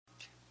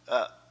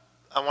I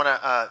want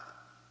to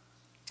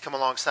come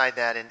alongside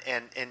that,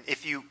 and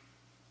if you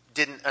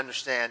didn't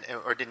understand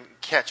or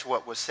didn't catch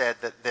what was said,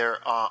 that there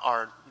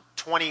are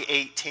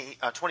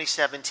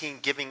 2017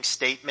 giving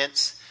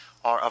statements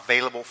are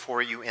available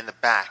for you in the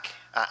back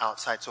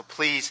outside. So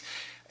please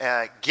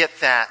get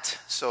that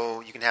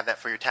so you can have that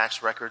for your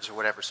tax records or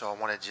whatever. So I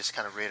want to just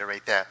kind of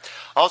reiterate that.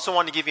 I also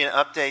want to give you an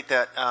update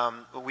that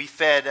we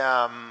fed,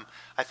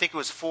 I think it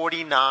was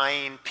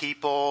 49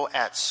 people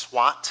at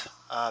SWAT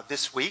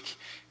this week.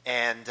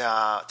 And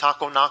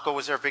Taco Naco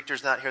was there.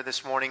 Victor's not here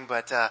this morning,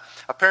 but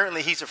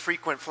apparently he's a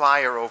frequent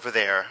flyer over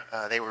there.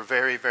 They were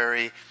very,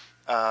 very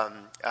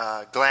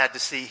glad to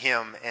see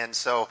him. And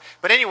so,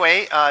 but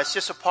anyway, it's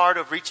just a part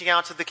of reaching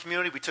out to the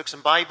community. We took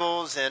some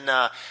Bibles and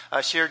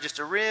shared just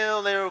a real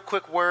little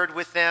quick word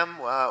with them,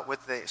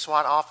 with the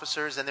SWAT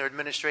officers and their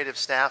administrative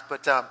staff.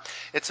 But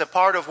it's a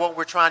part of what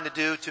we're trying to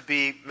do to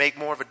make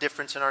more of a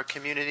difference in our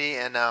community.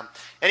 And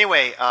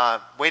anyway,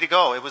 way to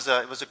go! It was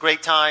a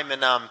great time,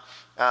 and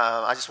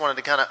I just wanted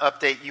to kind of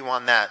update you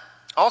on that.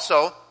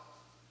 Also,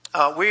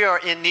 we are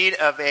in need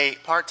of a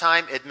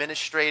part-time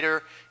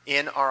administrator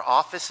in our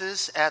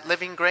offices at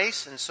Living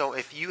Grace. And so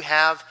if you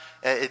have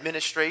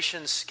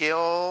administration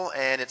skill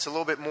and it's a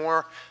little bit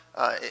more,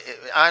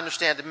 I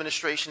understand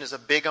administration is a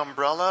big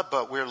umbrella,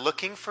 but we're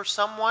looking for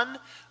someone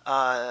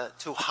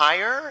to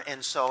hire.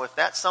 And so if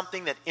that's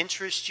something that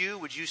interests you,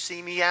 would you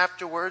see me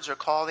afterwards or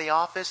call the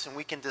office and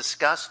we can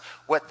discuss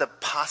what the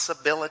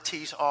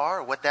possibilities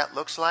are, what that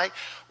looks like.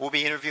 We'll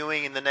be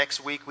interviewing in the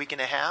next week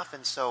and a half.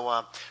 And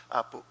so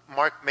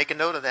Mark, make a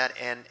note of that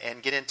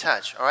and get in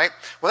touch. All right.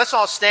 Well, let's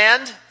all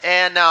stand.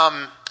 And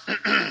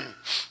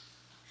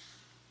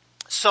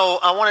so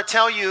I want to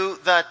tell you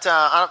that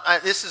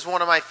this is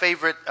one of my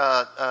favorite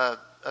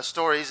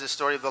stories, the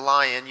story of the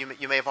lion.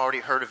 You may have already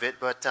heard of it,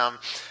 but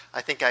I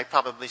think I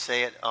probably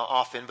say it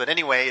often. But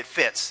anyway, it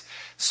fits.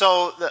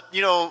 So,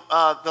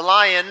 the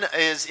lion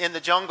is in the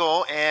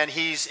jungle, and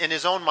he's in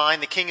his own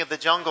mind the king of the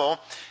jungle.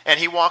 And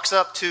he walks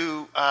up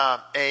to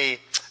a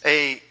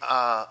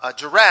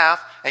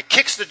giraffe and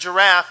kicks the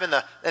giraffe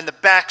in the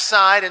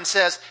backside and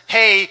says,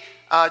 "Hey,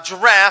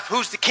 giraffe,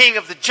 who's the king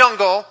of the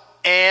jungle?"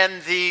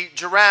 And the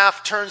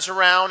giraffe turns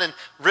around and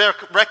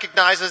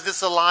recognizes this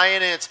is a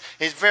lion, and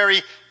it's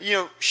very,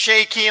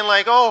 shaky and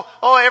like,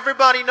 oh,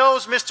 everybody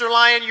knows, Mr.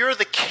 Lion, you're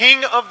the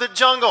king of the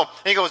jungle.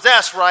 And he goes,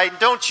 "That's right,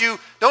 don't you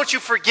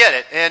forget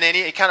it." And then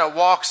he kind of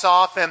walks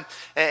off, and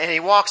he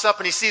walks up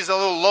and he sees a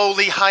little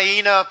lowly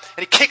hyena, and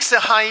he kicks the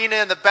hyena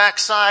in the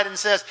backside and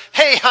says,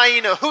 "Hey,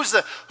 hyena, who's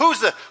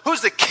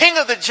the king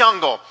of the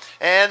jungle?"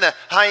 And the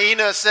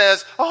hyena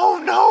says,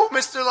 "Oh no,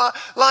 Mr.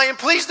 Lion,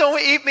 please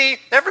don't eat me.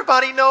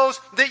 Everybody knows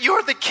that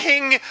you're the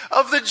king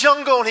of the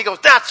jungle." And he goes,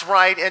 "That's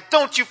right, and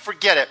don't you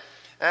forget it."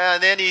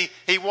 And then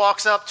he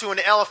walks up to an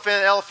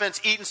elephant. The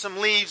elephant's eating some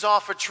leaves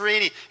off a tree,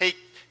 and he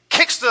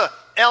kicks the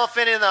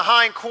elephant in the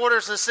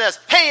hindquarters and says,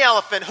 "Hey,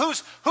 elephant,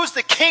 who's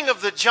the king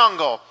of the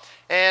jungle?"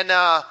 And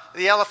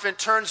the elephant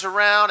turns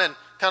around and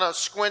kind of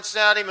squints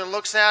at him and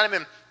looks at him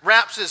and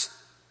wraps his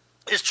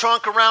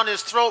trunk around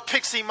his throat,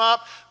 picks him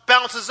up,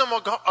 bounces him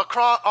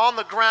across on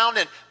the ground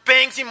and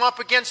bangs him up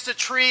against a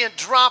tree and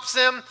drops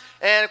him.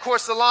 And of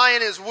course the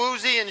lion is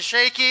woozy and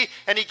shaky,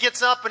 and he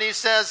gets up and he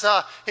says,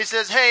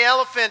 "Hey,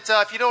 elephant,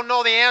 if you don't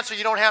know the answer,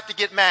 you don't have to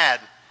get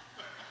mad."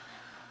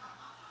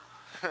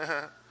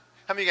 How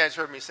many of you guys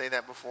heard me say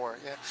that before?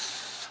 Yeah,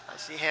 I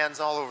see hands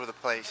all over the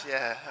place.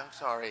 Yeah,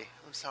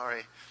 I'm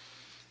sorry.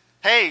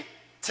 Hey,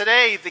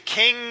 today the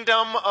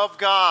kingdom of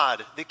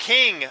God, the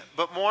king,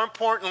 but more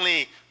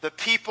importantly, the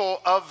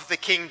people of the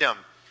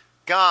kingdom.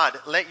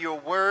 God, let your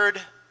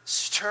word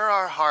stir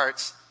our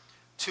hearts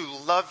to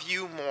love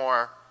you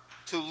more,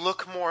 to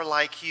look more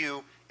like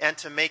you, and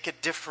to make a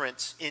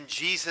difference in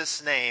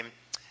Jesus' name.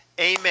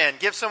 Amen.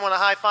 Give someone a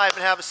high five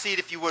and have a seat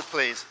if you would,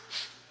 please.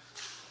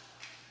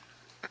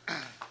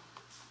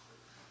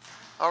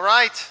 All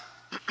right.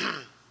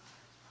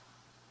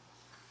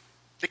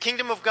 The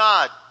kingdom of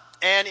God,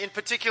 and in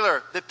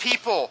particular, the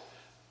people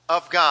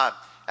of God.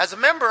 As a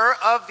member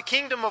of the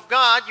kingdom of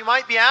God, you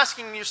might be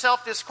asking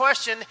yourself this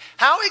question: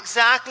 how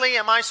exactly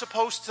am I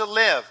supposed to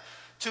live?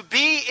 To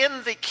be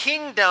in the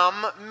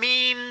kingdom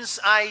means,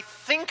 I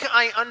think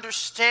I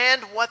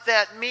understand what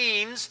that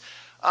means.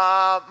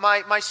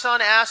 My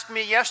son asked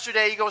me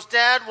yesterday, he goes,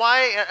 "Dad,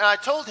 why?" And I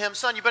told him,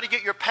 "Son, you better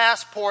get your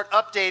passport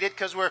updated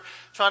because we're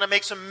trying to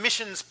make some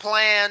missions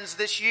plans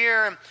this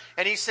year."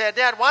 And he said,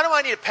 "Dad, why do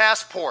I need a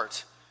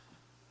passport?"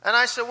 And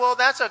I said, "Well,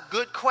 that's a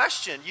good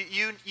question.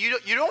 You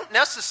don't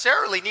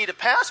necessarily need a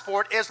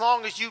passport as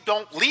long as you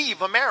don't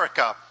leave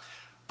America.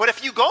 But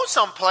if you go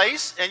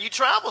someplace and you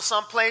travel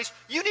someplace,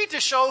 you need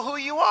to show who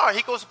you are."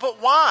 He goes, "But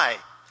why?"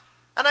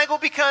 And I go,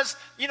 "Because,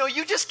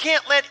 you just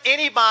can't let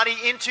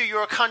anybody into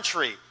your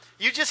country.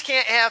 You just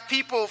can't have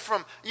people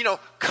from,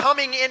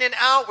 coming in and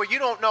out where you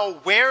don't know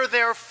where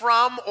they're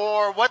from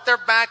or what their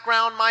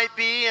background might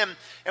be." And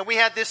we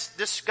had this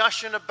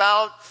discussion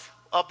about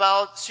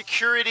about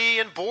security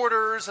and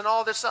borders and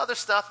all this other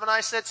stuff. And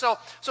I said, so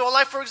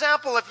like, for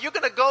example, if you're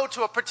going to go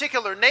to a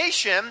particular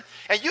nation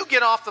and you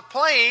get off the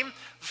plane,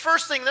 the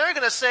first thing they're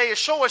going to say is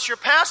show us your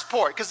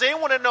passport, because they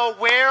want to know,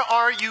 where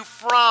are you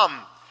from?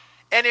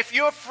 And if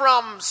you're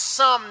from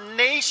some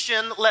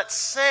nation, let's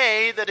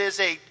say, that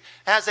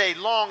has a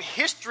long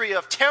history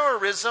of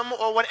terrorism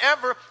or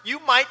whatever, you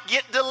might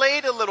get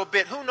delayed a little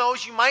bit. Who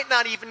knows? You might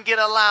not even get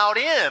allowed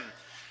in.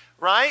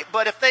 Right?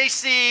 But if they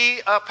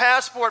see a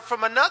passport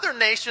from another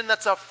nation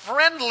that's a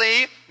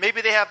friendly,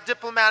 maybe they have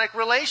diplomatic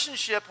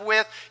relationship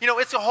with,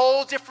 it's a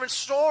whole different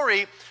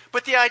story.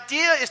 But the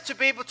idea is to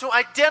be able to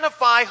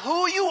identify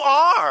who you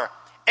are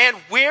and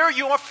where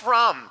you're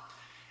from.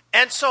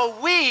 And so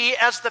we,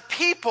 as the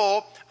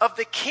people of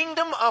the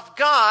kingdom of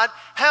God,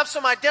 have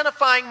some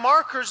identifying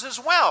markers as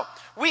well.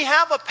 We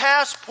have a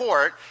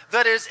passport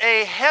that is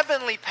a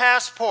heavenly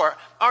passport.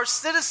 Our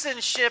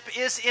citizenship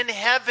is in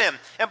heaven.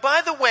 And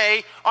by the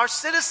way, our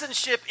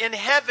citizenship in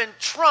heaven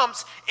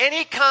trumps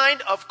any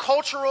kind of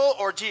cultural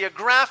or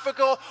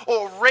geographical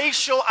or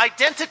racial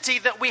identity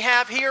that we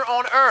have here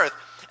on earth.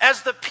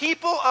 As the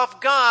people of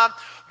God,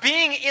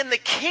 being in the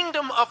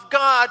kingdom of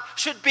God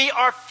should be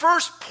our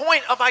first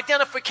point of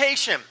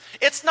identification.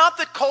 It's not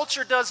that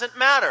culture doesn't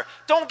matter.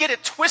 Don't get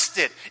it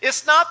twisted.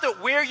 It's not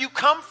that where you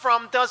come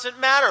from doesn't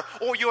matter,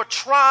 or your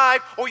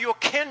tribe, or your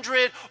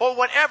kindred, or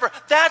whatever.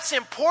 That's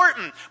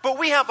important. But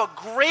we have a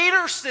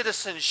greater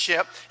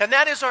citizenship, and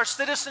that is our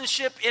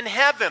citizenship in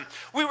heaven.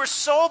 We were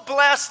so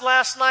blessed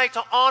last night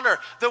to honor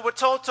the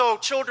Watoto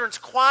Children's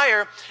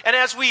Choir, and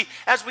as we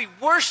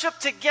worship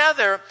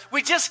together,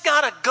 we just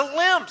got a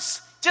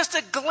glimpse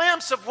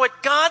of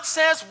what God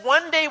says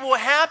one day will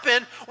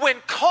happen when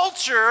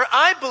culture,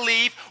 I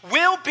believe,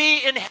 will be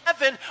in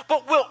heaven,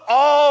 but we'll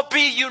all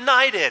be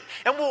united.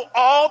 And we'll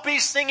all be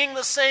singing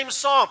the same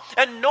song.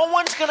 And no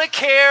one's going to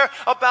care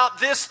about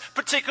this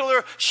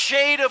particular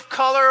shade of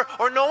color,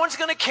 or no one's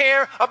going to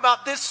care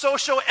about this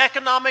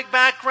socioeconomic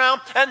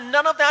background. And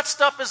none of that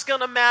stuff is going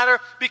to matter,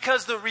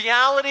 because the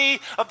reality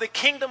of the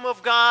kingdom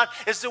of God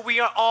is that we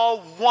are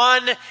all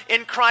one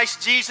in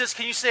Christ Jesus.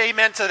 Can you say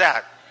amen to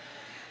that?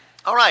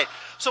 All right,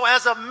 so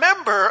as a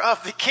member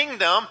of the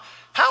kingdom,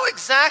 how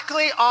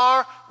exactly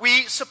are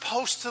we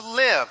supposed to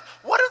live?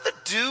 What are the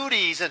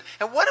duties, and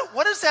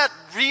what does that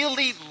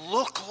really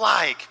look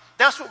like?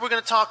 That's what we're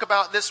going to talk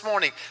about this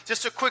morning.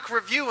 Just a quick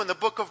review in the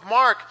book of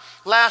Mark.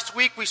 Last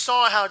week we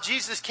saw how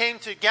Jesus came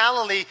to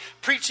Galilee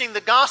preaching the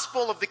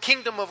gospel of the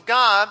kingdom of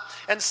God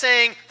and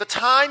saying, the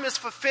time is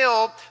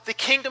fulfilled, the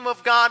kingdom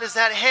of God is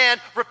at hand,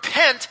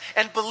 repent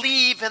and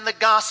believe in the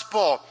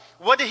gospel.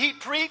 What did he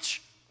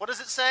preach? What does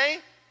it say?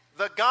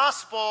 The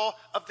gospel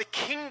of the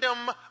kingdom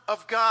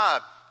of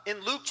God.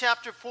 In Luke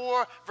chapter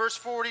 4, verse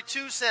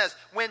 42 says,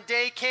 when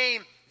day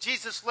came,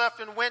 Jesus left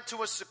and went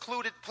to a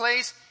secluded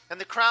place, and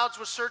the crowds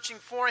were searching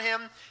for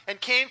him, and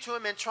came to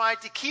him and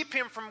tried to keep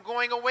him from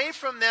going away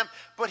from them.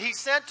 But he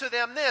said to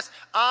them this,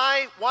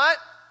 I,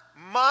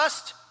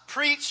 must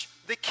preach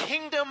the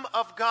kingdom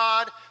of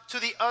God to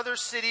the other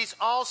cities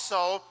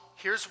also.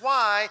 Here's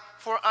why,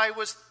 for I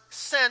was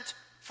sent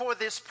for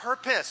this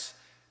purpose.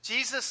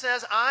 Jesus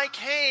says, I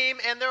came,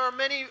 and there are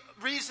many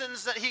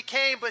reasons that he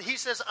came, but he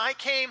says, I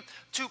came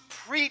to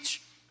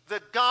preach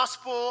the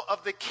gospel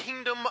of the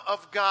kingdom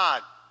of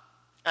God.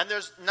 And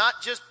there's not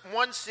just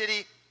one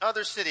city,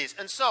 other cities.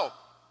 And so,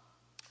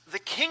 the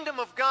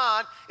kingdom of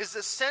God is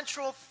the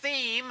central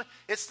theme,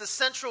 it's the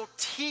central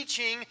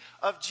teaching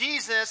of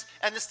Jesus,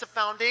 and it's the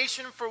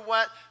foundation for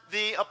what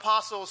the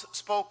apostles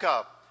spoke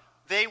of.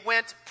 They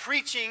went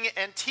preaching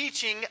and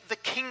teaching the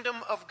kingdom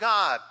of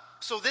God.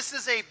 So this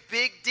is a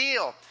big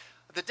deal.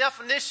 The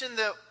definition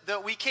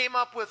that we came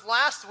up with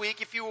last week,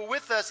 if you were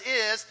with us,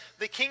 is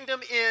the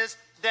kingdom is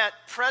that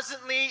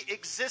presently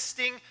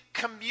existing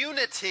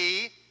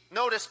community,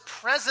 notice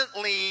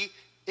presently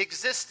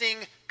existing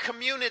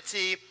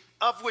community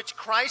of which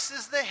Christ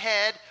is the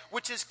head,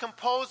 which is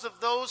composed of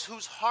those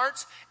whose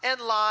hearts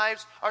and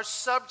lives are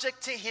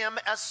subject to him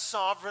as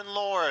sovereign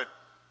Lord.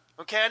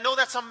 Okay, I know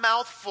that's a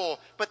mouthful,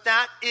 but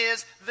that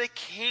is the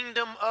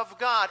kingdom of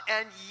God.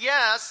 And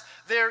yes,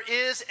 there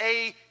is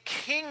a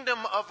kingdom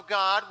of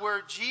God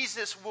where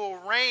Jesus will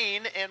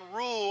reign and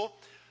rule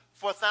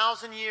for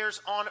 1,000 years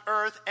on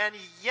earth. And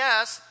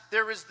yes,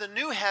 there is the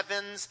new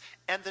heavens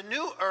and the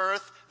new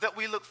earth that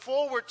we look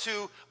forward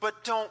to,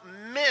 but don't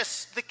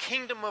miss the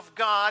kingdom of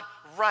God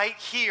right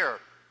here.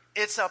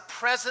 It's a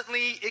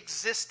presently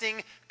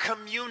existing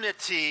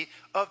community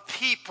of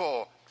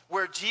people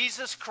where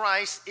Jesus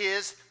Christ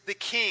is the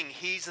king.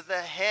 He's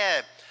the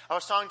head. I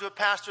was talking to a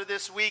pastor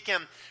this week,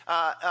 and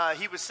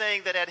he was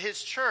saying that at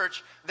his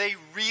church, they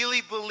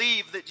really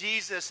believe that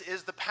Jesus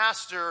is the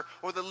pastor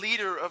or the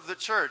leader of the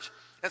church.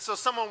 And so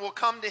someone will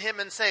come to him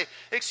and say,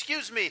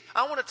 excuse me,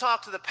 I want to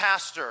talk to the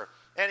pastor.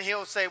 And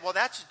he'll say, well,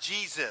 that's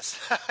Jesus.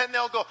 And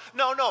they'll go,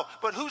 no,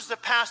 but who's the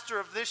pastor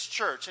of this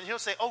church? And he'll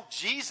say, oh,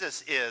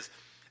 Jesus is.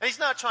 And he's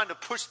not trying to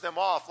push them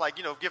off, like,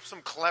 give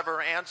some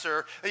clever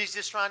answer. He's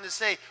just trying to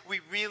say,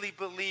 we really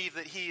believe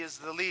that he is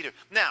the leader.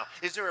 Now,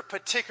 is there a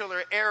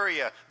particular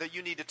area that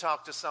you need to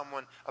talk to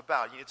someone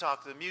about? You need to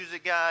talk to the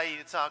music guy, you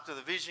need to talk to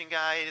the vision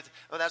guy.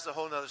 Well, that's a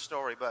whole other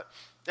story, but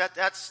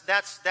that's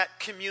that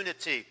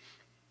community.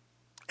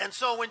 And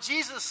so when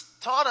Jesus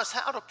taught us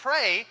how to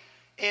pray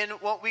in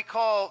what we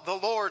call the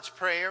Lord's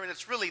Prayer, and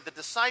it's really the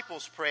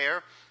disciples'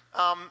 prayer,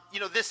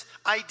 this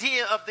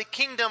idea of the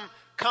kingdom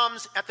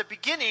comes at the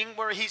beginning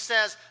where he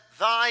says,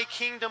 thy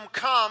kingdom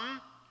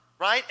come,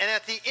 right? And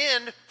at the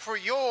end, for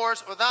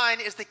yours or thine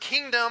is the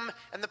kingdom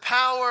and the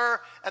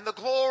power and the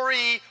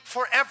glory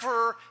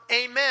forever.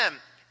 Amen.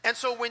 And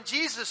so when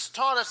Jesus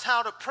taught us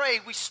how to pray,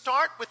 we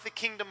start with the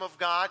kingdom of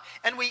God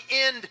and we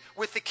end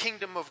with the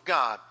kingdom of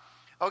God.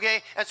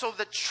 Okay? And so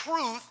the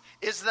truth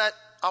is that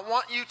I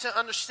want you to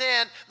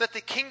understand that the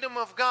kingdom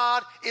of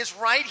God is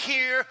right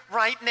here,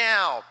 right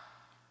now.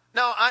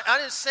 Now, I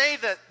didn't say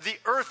that the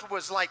earth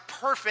was like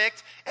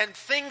perfect and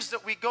things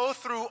that we go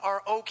through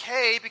are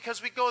okay,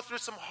 because we go through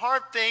some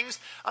hard things.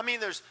 I mean,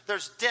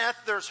 there's death,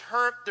 there's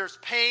hurt, there's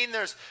pain,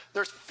 there's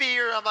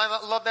fear.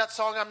 I love that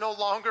song,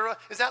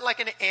 is that like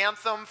an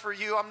anthem for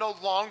you? I'm no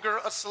longer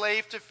a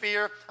slave to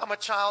fear. I'm a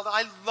child.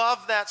 I love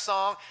that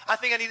song. I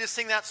think I need to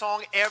sing that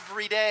song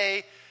every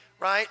day,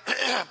 right?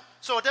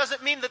 So it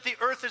doesn't mean that the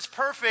earth is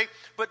perfect,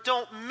 but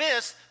don't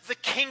miss the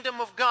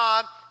kingdom of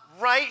God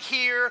right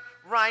here,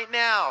 right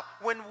now.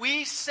 When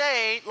we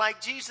say,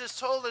 like Jesus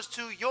told us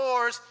to,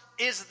 yours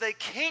is the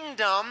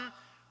kingdom,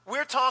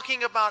 we're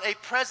talking about a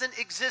present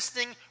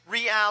existing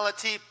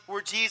reality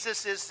where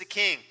Jesus is the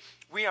king.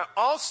 We are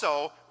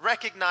also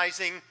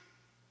recognizing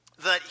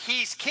that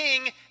he's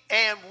king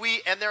and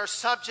there are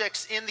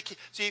subjects in the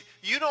kingdom. See,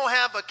 you don't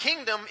have a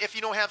kingdom if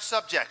you don't have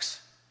subjects.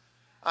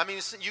 I mean,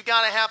 you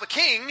got to have a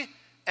king,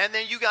 and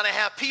then you got to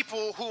have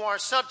people who are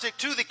subject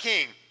to the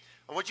king.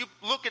 Would you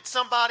look at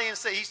somebody and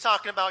say, he's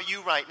talking about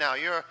you right now.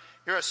 You're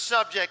a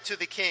subject to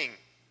the king.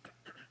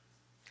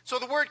 So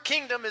the word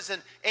kingdom is an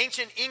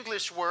ancient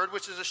English word,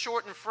 which is a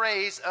shortened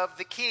phrase of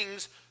the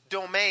king's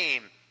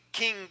domain.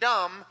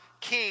 Kingdom,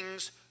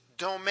 king's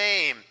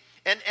domain.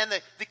 And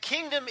the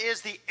kingdom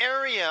is the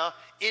area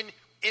in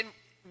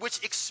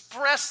which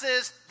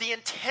expresses the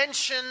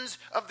intentions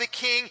of the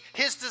king,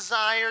 his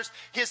desires.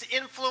 His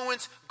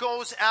influence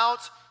goes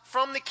out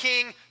from the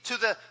king to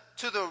the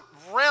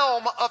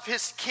realm of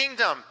his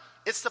kingdom.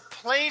 It's the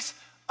place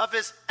of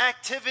his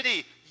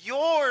activity.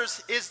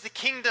 Yours is the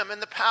kingdom and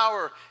the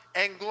power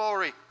and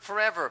glory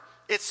forever.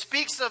 It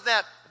speaks of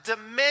that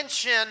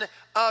dimension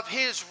of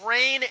his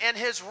reign and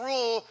his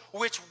rule,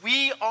 which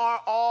we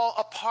are all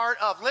a part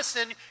of.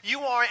 Listen,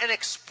 you are an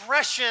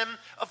expression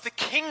of the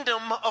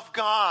kingdom of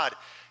God.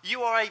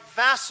 You are a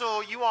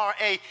vassal. You are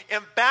an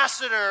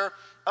ambassador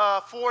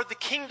for the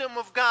kingdom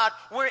of God,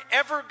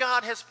 wherever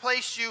God has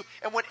placed you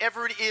and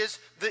whatever it is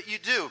that you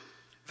do.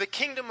 The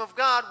kingdom of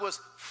God was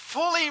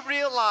fully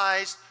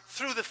realized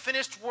through the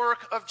finished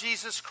work of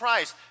Jesus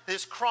Christ.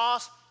 His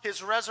cross,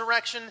 his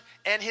resurrection,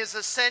 and his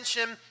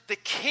ascension. The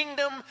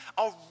kingdom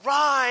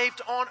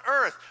arrived on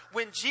earth.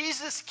 When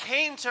Jesus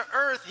came to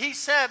earth, he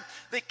said,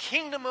 the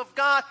kingdom of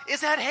God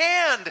is at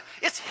hand.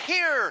 It's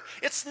here.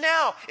 It's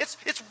now.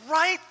 It's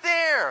right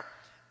there.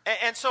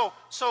 And so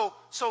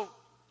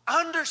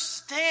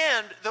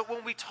understand that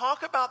when we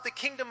talk about the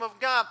kingdom of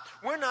God,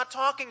 we're not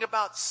talking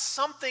about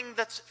something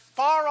that's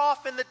far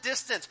off in the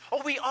distance.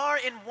 Oh, we are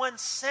in one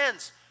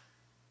sense.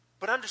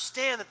 But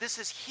understand that this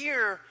is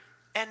here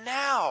and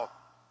now.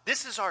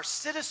 This is our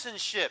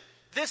citizenship.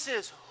 This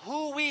is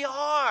who we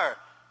are,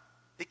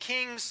 the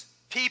king's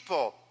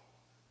people.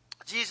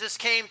 Jesus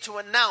came to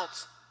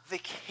announce the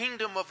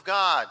kingdom of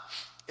God.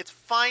 It's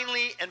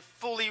finally and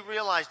fully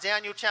realized.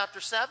 Daniel chapter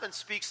 7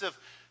 speaks of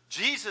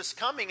Jesus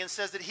coming and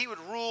says that he would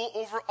rule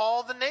over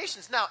all the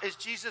nations. Now, is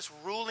Jesus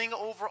ruling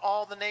over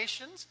all the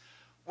nations?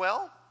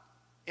 Well,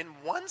 in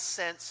one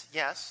sense,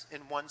 yes.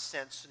 In one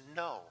sense,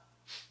 no.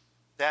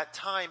 That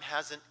time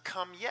hasn't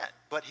come yet,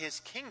 but his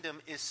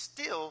kingdom is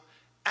still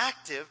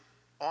active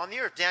on the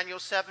earth. Daniel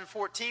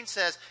 7:14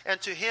 says, and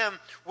to him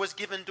was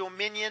given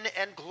dominion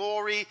and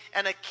glory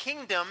and a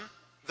kingdom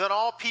that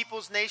all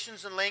peoples,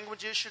 nations, and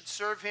languages should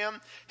serve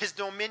him. His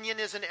dominion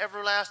is an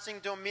everlasting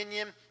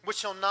dominion which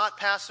shall not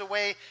pass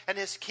away, and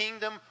his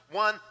kingdom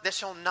one that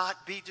shall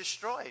not be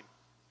destroyed.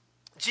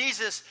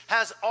 Jesus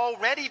has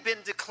already been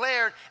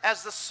declared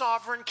as the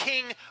sovereign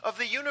king of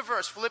the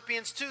universe.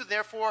 Philippians 2,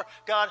 therefore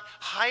God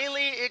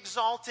highly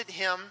exalted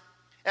him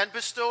and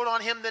bestowed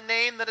on him the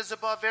name that is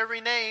above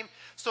every name,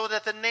 so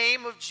that the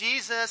name of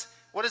Jesus,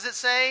 what does it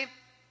say?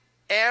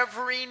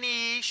 Every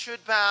knee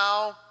should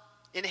bow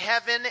in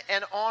heaven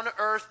and on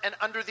earth and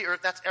under the earth.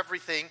 That's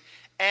everything.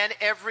 And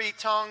every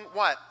tongue,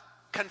 what?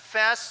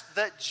 Confess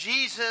that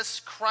Jesus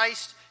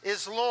Christ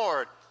is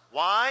Lord.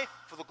 Why?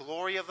 For the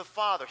glory of the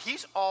Father.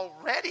 He's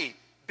already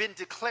been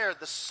declared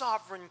the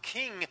sovereign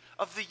king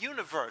of the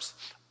universe.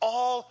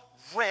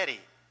 Already.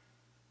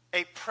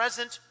 A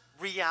present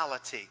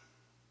reality.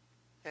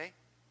 Okay?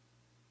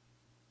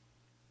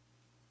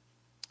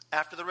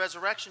 After the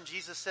resurrection,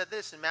 Jesus said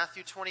this in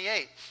Matthew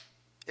 28.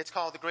 It's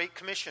called the Great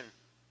Commission.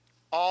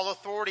 All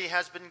authority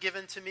has been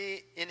given to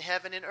me in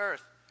heaven and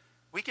earth.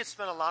 We could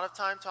spend a lot of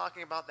time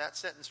talking about that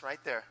sentence right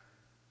there.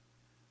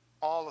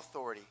 All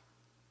authority.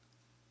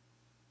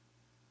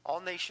 All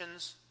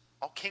nations,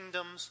 all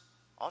kingdoms,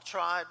 all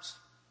tribes,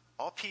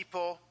 all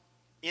people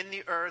in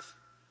the earth,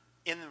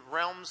 in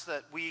realms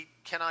that we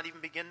cannot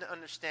even begin to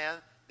understand,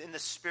 in the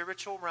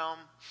spiritual realm,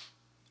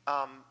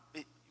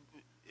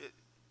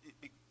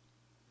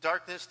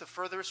 darkness, the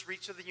furthest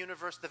reach of the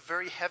universe, the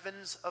very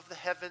heavens of the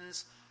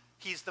heavens.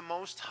 He's the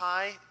most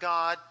high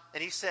God,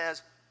 and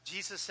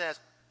Jesus says,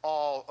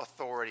 all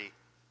authority.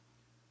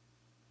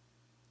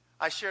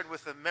 I shared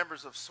with the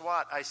members of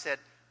SWAT, I said,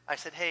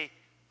 hey,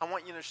 I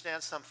want you to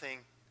understand something,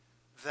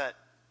 that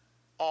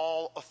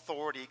all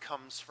authority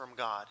comes from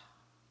God.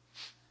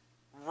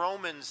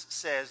 Romans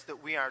says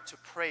that we are to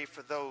pray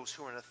for those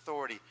who are in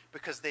authority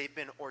because they've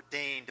been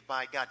ordained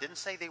by God. Didn't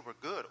say they were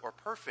good or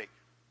perfect,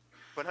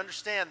 but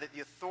understand that the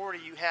authority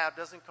you have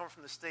doesn't come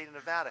from the state of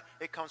Nevada.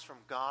 It comes from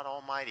God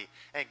Almighty.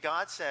 And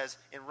God says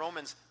in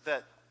Romans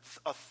that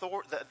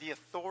the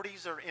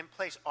authorities that are in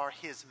place are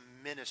his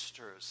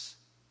ministers,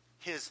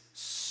 his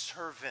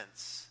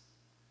servants.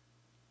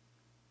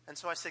 And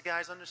so I said,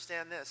 guys,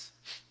 understand this,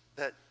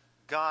 that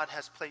God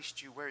has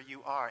placed you where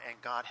you are and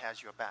God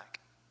has your back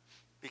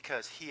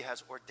because he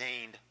has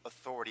ordained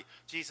authority.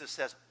 Jesus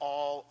says,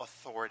 all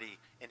authority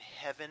in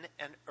heaven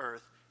and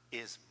earth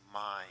is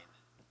mine.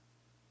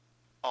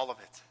 All of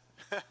it.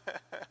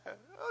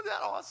 Isn't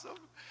that awesome?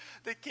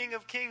 The King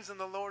of Kings and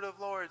the Lord of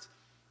Lords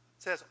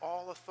says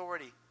all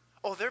authority.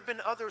 Oh, there have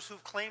been others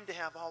who've claimed to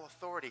have all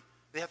authority.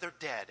 They're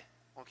dead,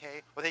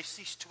 okay? Or they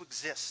cease to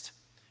exist.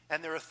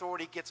 And their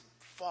authority gets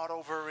fought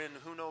over and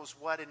who knows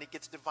what, and it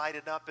gets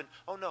divided up. And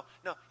no.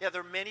 Yeah,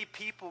 there are many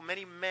people,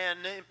 many men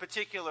in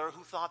particular,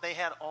 who thought they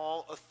had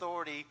all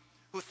authority,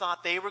 who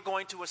thought they were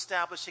going to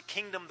establish a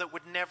kingdom that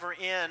would never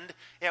end.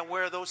 And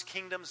where are those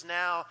kingdoms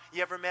now?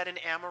 You ever met an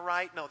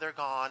Amorite? No, they're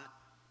gone.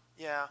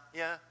 Yeah.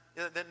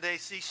 Then they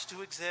cease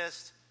to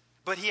exist.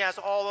 But he has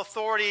all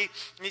authority.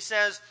 And he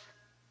says,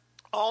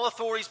 all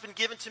authority has been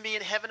given to me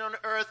in heaven and on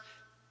earth.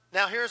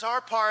 Now here's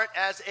our part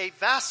as a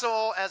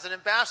vassal, as an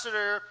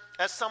ambassador,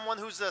 as someone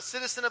who's a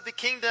citizen of the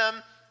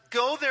kingdom.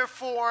 Go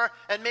therefore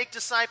and make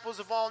disciples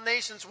of all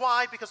nations.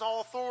 Why? Because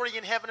all authority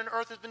in heaven and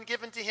earth has been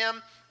given to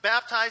him,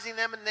 baptizing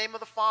them in the name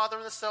of the Father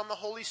and the Son and the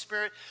Holy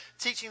Spirit,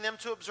 teaching them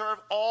to observe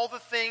all the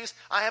things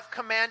I have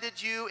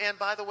commanded you. And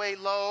by the way,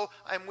 lo,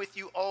 I'm with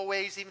you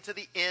always, even to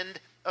the end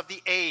of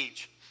the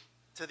age.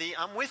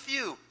 I'm with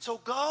you. So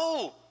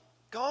go.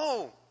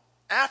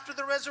 After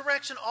the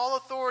resurrection, all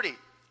authority.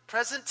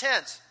 Present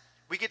tense.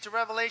 We get to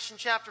Revelation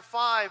chapter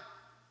 5,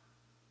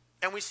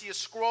 and we see a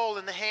scroll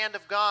in the hand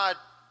of God,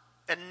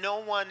 and no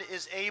one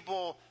is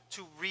able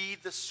to read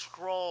the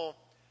scroll.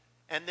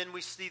 And then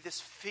we see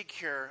this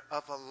figure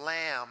of a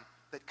lamb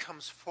that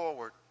comes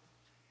forward.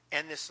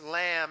 And this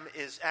lamb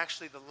is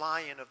actually the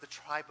Lion of the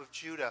tribe of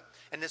Judah.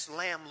 And this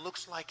lamb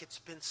looks like it's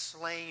been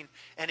slain.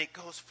 And it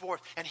goes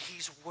forth. And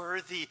he's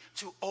worthy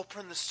to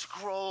open the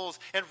scrolls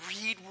and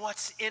read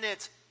what's in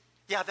it.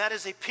 Yeah, that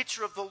is a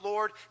picture of the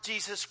Lord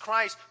Jesus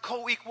Christ,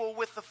 co-equal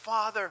with the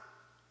Father.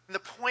 And the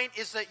point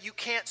is that you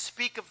can't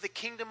speak of the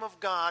kingdom of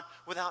God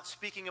without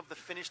speaking of the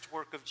finished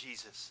work of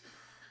Jesus.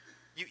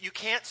 You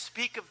can't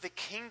speak of the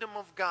kingdom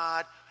of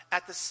God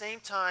at the same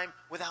time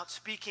without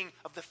speaking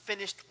of the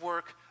finished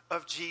work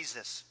of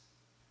Jesus.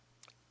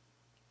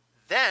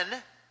 Then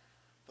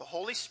the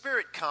Holy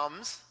Spirit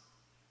comes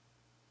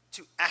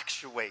to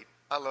actuate.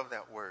 I love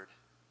that word.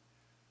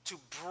 To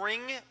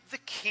bring the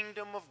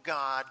kingdom of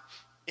God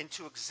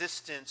into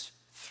existence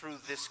through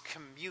this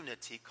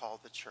community called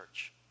the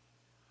church.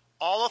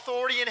 All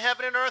authority in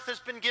heaven and earth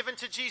has been given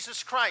to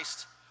Jesus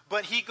Christ,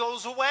 but he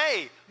goes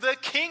away. The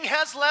king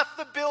has left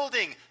the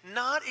building.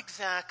 Not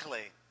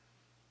exactly.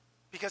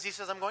 Because he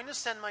says, I'm going to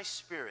send my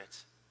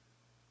Spirit.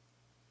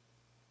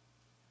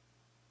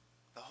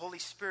 The Holy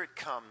Spirit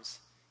comes,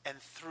 and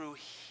through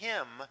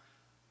him,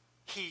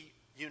 he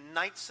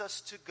unites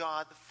us to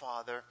God the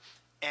Father,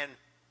 and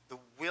the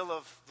will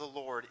of the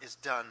Lord is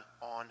done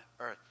on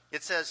earth.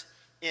 It says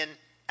in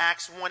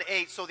Acts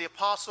 1:8, so the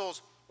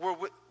apostles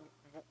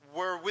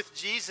were with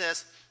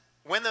Jesus.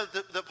 When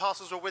the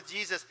apostles were with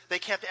Jesus, they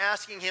kept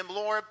asking him,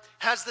 Lord,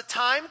 has the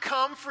time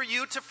come for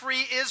you to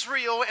free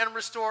Israel and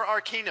restore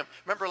our kingdom?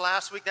 Remember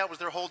last week, that was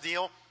their whole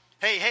deal?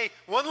 Hey,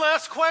 one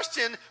last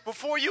question.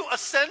 Before you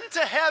ascend to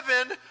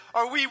heaven,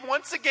 are we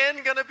once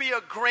again going to be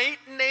a great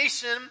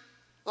nation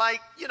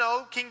like,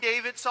 King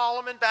David,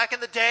 Solomon back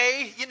in the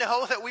day,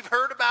 that we've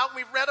heard about,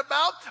 we've read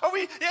about? Are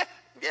we?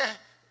 Yeah.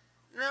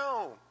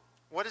 No.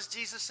 What does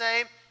Jesus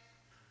say?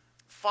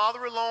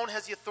 Father alone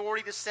has the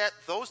authority to set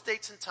those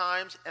dates and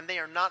times, and they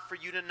are not for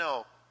you to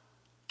know.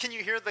 Can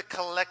you hear the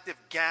collective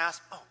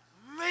gasp? Oh,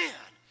 man,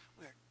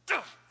 we're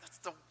done.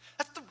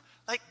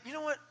 Like, you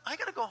know what? I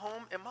got to go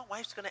home, and my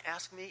wife's going to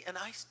ask me, and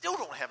I still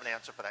don't have an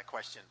answer for that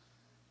question.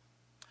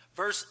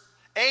 Verse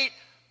 8,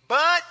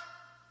 but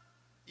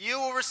You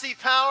will receive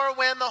power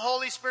when the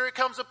Holy Spirit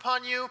comes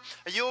upon you.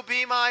 You'll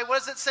be my, what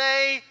does it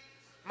say?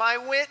 My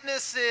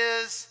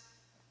witnesses,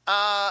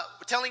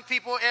 telling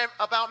people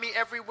about me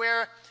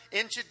everywhere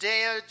in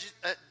Judea,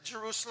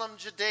 Jerusalem,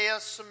 Judea,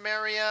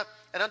 Samaria,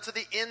 and unto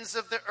the ends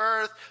of the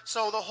earth.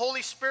 So the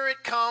Holy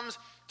Spirit comes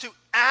to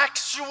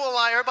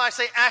actualize. Everybody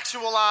say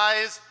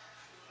actualize.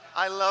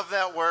 I love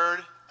that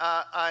word.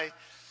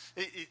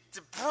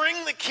 To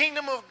bring the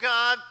kingdom of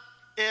God,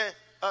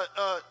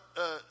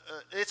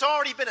 it's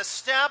already been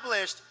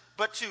established,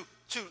 but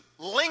to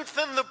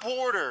lengthen the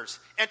borders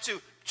and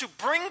to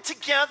bring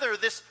together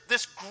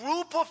this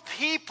group of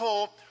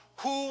people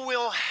who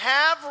will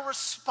have a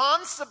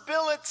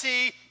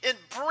responsibility in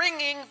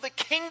bringing the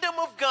kingdom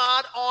of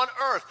God on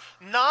earth,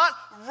 not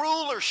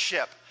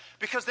rulership.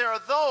 Because there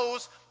are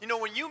those,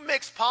 when you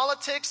mix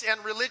politics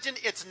and religion,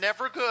 it's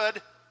never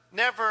good.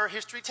 Never.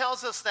 History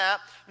tells us that.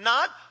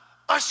 Not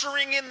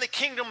ushering in the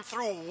kingdom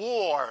through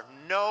war.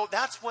 No,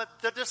 that's what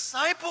the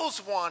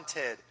disciples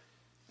wanted.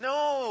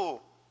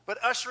 No, but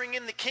ushering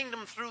in the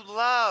kingdom through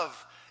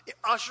love.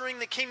 Ushering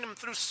the kingdom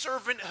through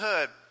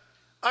servanthood.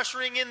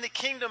 Ushering in the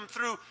kingdom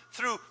through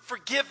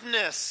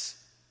forgiveness.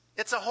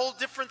 It's a whole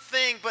different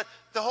thing, but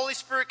the Holy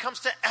Spirit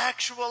comes to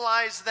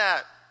actualize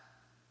that.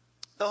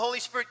 The Holy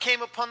Spirit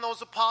came upon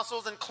those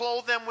apostles and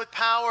clothed them with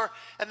power,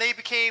 and they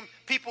became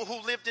people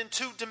who lived in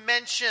two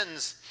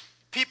dimensions.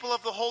 People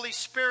of the Holy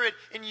Spirit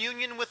in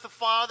union with the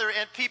Father,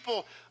 and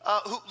people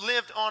who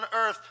lived on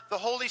earth. The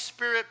Holy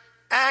Spirit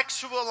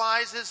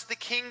actualizes the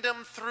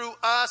kingdom through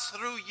us,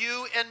 through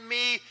you and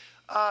me,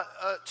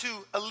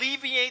 to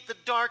alleviate the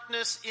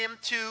darkness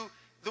into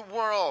the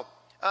world.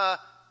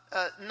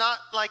 Not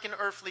like an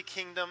earthly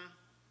kingdom,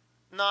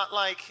 not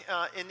like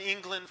in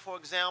England, for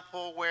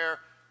example, where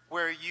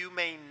you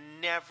may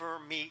never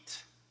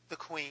meet the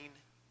Queen,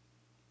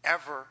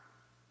 ever.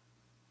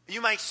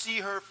 You might see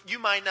her, you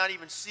might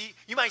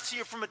see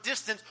her from a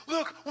distance.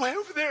 Look, way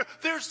over there,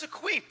 there's the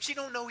Queen. She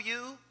don't know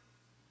you.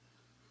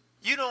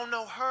 You don't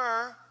know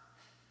her.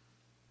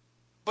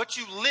 But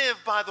you live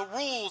by the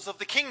rules of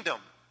the kingdom.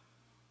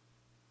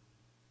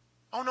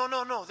 Oh,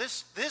 no.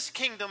 This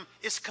kingdom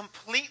is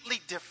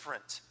completely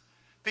different.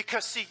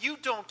 Because, see, you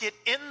don't get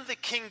in the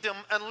kingdom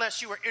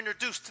unless you are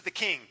introduced to the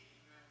king.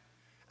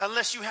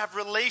 Unless you have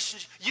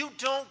relationship. You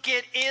don't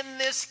get in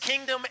this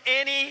kingdom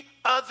any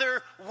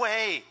other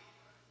way.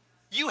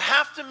 You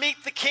have to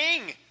meet the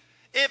king.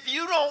 If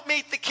you don't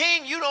meet the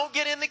king, you don't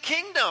get in the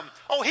kingdom.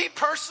 Oh, he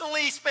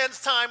personally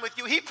spends time with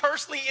you. He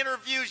personally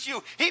interviews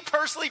you. He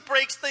personally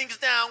breaks things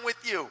down with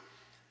you.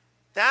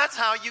 That's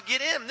how you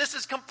get in. This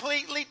is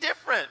completely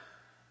different.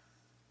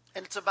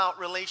 And it's about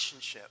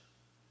relationship.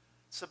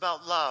 It's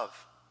about love.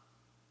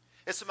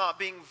 It's about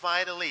being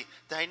vitally,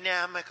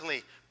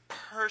 dynamically,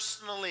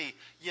 personally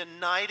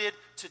united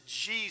to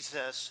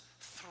Jesus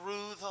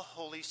through the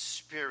Holy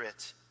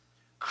Spirit.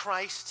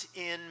 Christ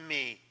in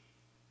me,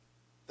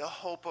 the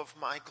hope of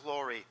my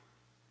glory.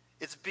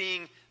 It's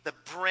being the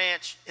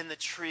branch in the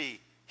tree.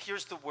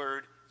 Here's the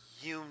word,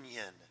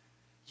 union.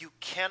 You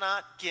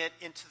cannot get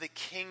into the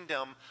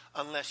kingdom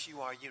unless you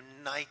are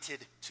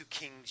united to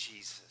King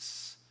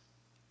Jesus.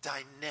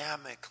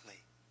 Dynamically.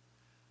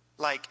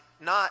 Like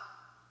not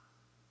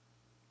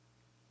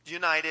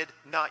united,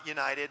 not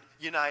united,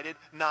 united,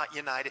 not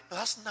united.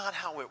 That's not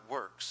how it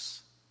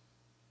works.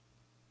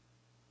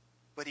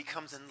 But he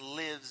comes and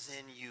lives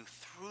in you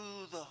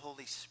through the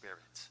Holy Spirit.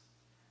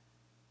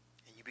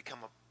 And you become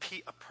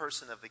a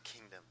person of the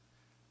kingdom.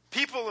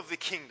 People of the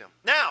kingdom.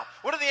 Now,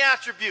 what are the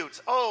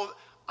attributes? Oh,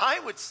 I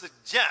would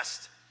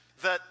suggest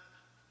that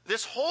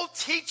this whole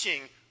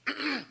teaching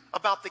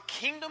about the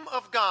kingdom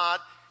of God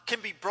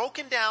can be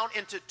broken down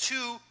into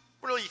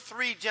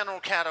three general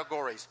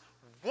categories.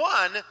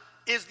 One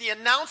is the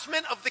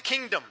announcement of the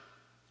kingdom.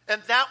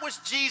 And that was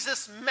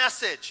Jesus'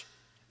 message.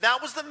 That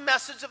was the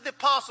message of the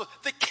apostles.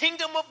 The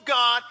kingdom of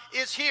God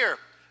is here.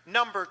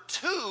 Number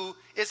two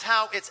is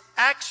how it's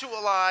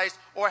actualized,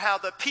 or how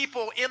the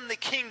people in the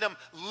kingdom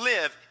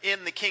live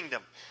in the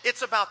kingdom.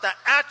 It's about the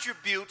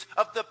attribute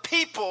of the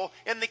people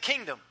in the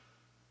kingdom.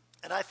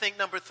 And I think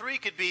number three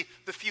could be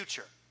the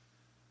future.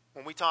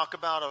 When we talk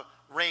about a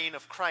reign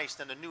of Christ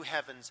and a new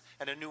heavens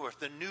and a new earth,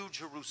 the new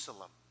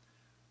Jerusalem.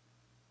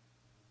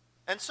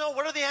 And so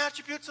what are the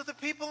attributes of the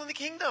people in the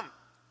kingdom?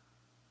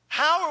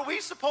 How are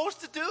we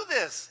supposed to do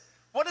this?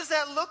 What does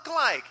that look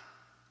like?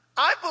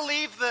 I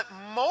believe that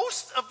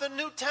most of the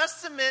New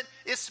Testament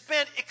is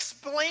spent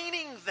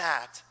explaining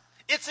that.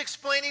 It's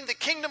explaining the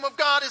kingdom of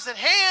God is at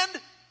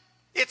hand.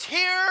 It's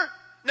here.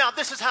 Now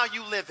this is how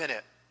you live in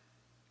it.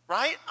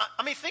 Right?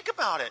 I mean, think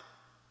about it.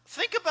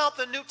 Think about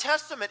the New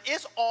Testament.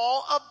 It's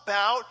all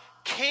about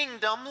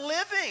kingdom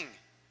living.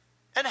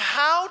 And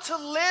how to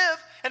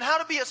live and how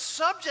to be a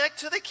subject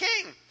to the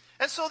king.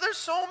 And so there's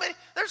so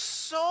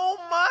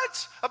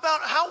much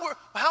about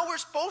how we're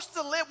supposed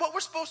to live, what we're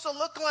supposed to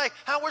look like,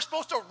 how we're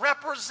supposed to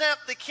represent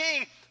the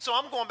king. So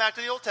I'm going back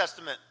to the Old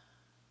Testament,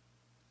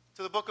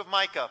 to the book of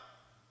Micah.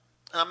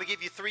 And I'm going to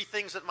give you three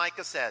things that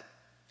Micah said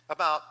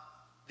about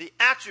the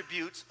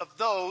attributes of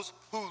those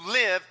who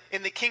live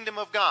in the kingdom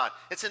of God.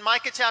 It's in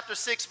Micah chapter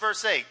 6,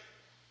 verse 8.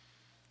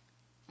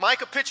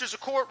 Micah pictures a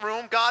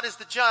courtroom. God is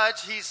the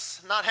judge.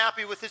 He's not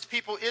happy with his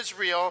people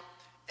Israel,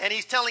 and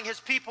he's telling his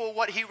people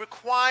what he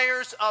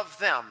requires of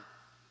them.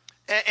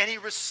 And he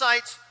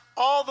recites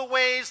all the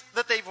ways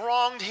that they've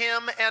wronged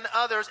him and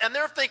others, and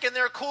they're thinking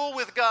they're cool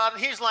with God,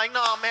 and he's like,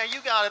 no, man,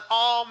 you got it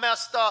all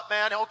messed up,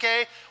 man,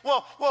 okay?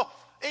 Well,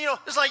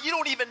 it's like you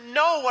don't even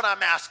know what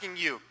I'm asking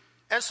you.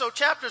 And so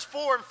chapters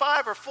 4 and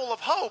 5 are full of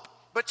hope,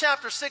 but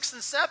chapters 6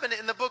 and 7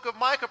 in the book of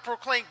Micah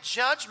proclaim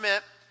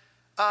judgment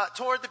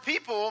toward the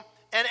people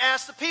and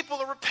ask the people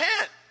to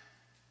repent.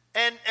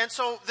 And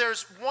so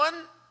there's one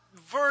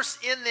verse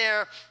in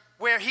there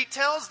where he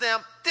tells them,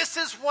 this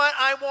is what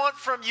I want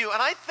from you. And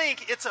I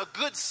think it's a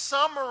good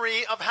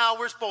summary of how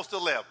we're supposed to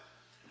live.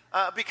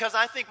 Because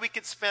I think we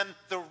could spend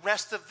the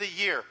rest of the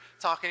year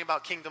talking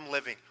about kingdom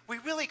living. We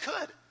really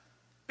could.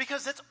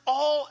 Because it's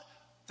all,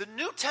 the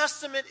New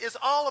Testament is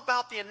all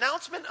about the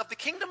announcement of the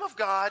kingdom of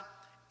God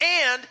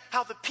and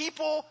how the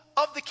people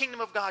of the kingdom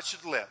of God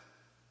should live.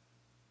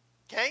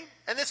 Okay?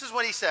 And this is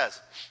what he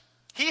says.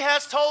 He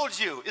has told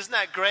you. Isn't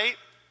that great?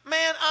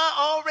 Man,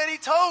 I already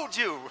told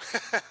you.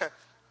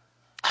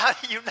 How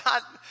do you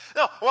not?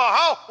 No.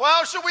 Well,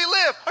 how should we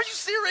live? Are you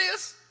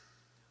serious?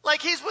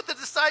 Like he's with the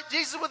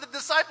Jesus with the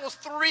disciples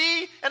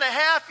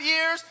 3.5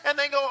 years, and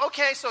they go,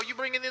 okay, so you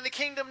bringing in the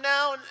kingdom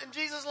now? And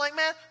Jesus is like,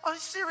 man, are you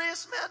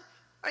serious, man?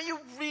 Are you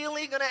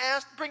really going to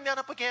bring that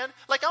up again?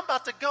 Like, I'm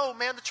about to go,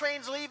 man. The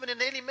train's leaving in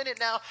any minute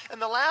now.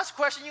 And the last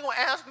question you're going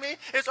to ask me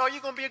is, are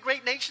you going to be a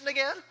great nation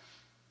again?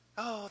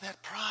 Oh,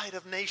 that pride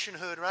of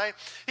nationhood, right?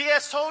 He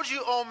has told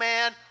you, oh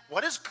man,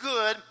 what is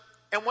good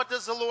and what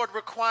does the Lord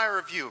require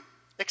of you?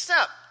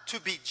 Except to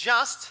be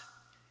just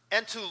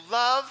and to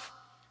love,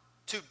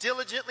 to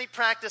diligently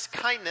practice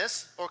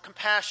kindness or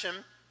compassion,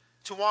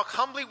 to walk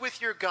humbly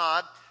with your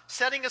God,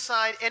 setting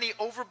aside any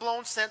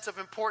overblown sense of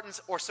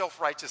importance or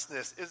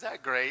self-righteousness. Is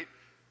that great?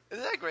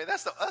 Isn't that great?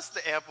 That's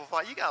the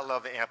Amplified. You got to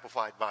love the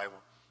Amplified Bible.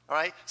 All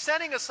right?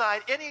 Setting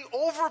aside any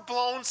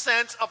overblown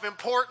sense of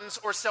importance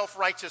or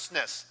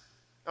self-righteousness.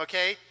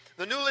 Okay?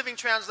 The New Living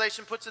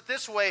Translation puts it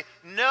this way.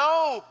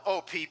 Know,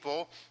 O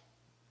people,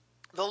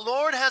 the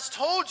Lord has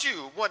told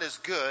you what is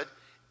good,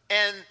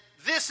 and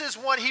this is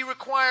what he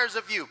requires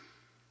of you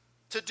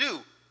to do.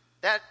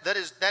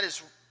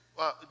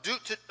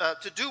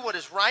 To do what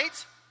is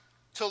right,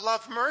 to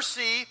love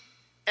mercy,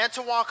 and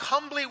to walk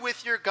humbly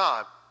with your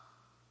God.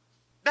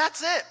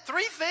 That's it.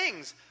 3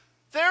 things.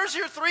 There's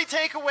your 3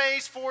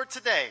 takeaways for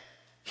today.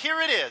 Here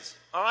it is.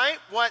 All right?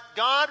 What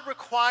God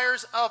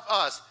requires of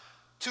us: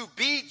 to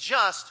be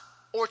just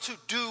or to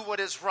do what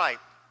is right.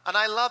 And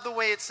I love the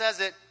way it says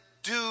it.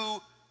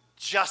 Do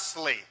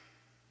justly.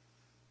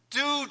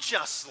 Do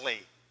justly.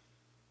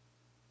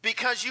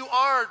 Because you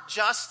are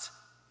just,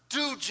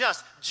 do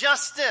just.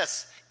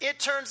 Justice. It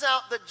turns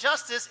out that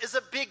justice is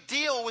a big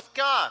deal with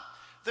God.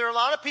 There are a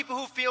lot of people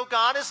who feel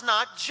God is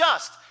not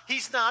just.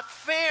 He's not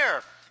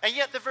fair. And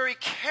yet the very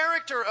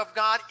character of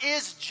God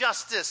is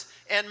justice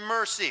and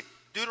mercy.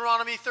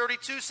 Deuteronomy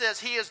 32 says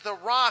he is the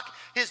rock.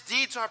 His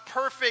deeds are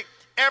perfect.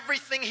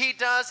 Everything he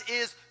does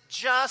is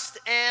just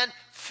and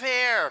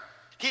fair.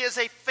 He is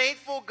a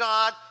faithful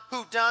God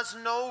who does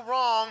no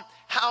wrong.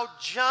 How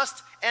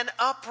just and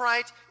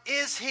upright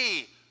is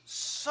he?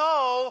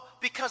 So,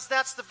 because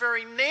that's the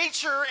very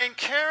nature and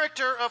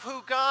character of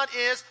who God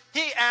is,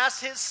 he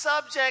asks his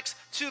subjects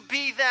to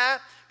be that.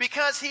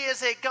 Because he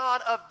is a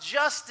God of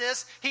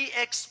justice, he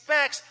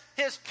expects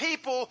his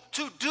people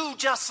to do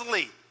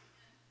justly.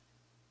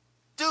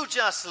 Do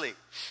justly.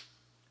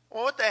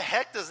 Well, what the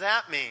heck does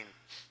that mean?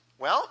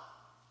 Well,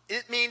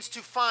 it means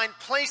to find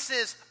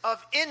places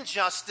of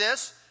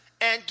injustice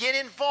and get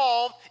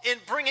involved in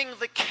bringing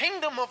the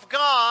kingdom of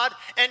God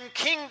and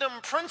kingdom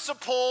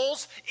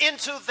principles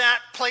into that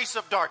place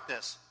of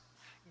darkness.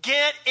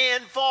 Get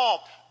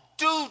involved.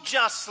 Do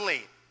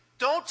justly.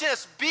 Don't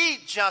just be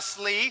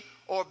justly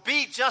or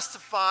be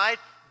justified.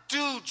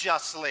 Do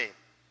justly.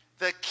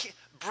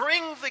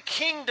 Bring the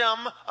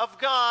kingdom of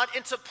God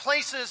into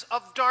places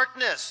of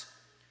darkness.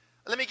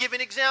 Let me give you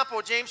an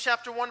example. James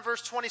chapter 1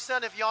 verse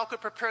 27. If y'all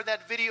could prepare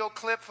that video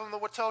clip from the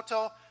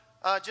Watoto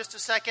just a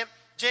second.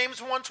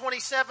 James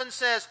 1:27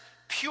 says,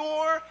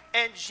 pure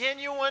and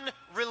genuine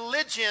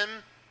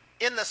religion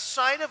in the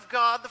sight of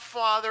God the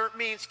Father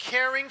means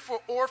caring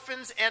for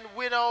orphans and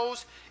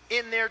widows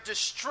in their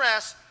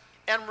distress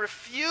and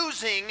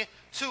refusing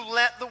to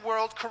let the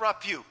world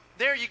corrupt you.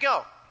 There you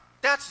go.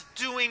 That's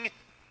doing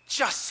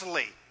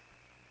justly.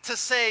 To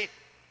say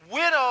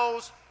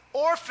widows,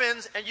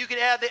 orphans, and you can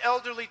add the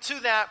elderly to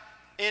that.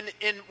 In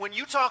when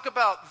you talk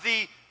about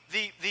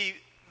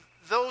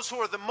those who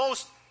are the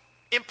most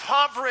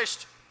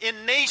impoverished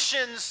in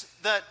nations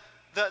that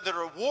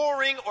are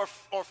warring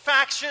or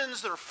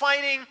factions that are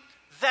fighting,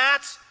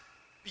 that's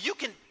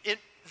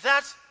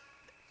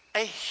a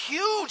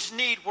huge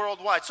need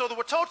worldwide. So the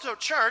Watoto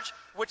Church,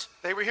 which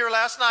they were here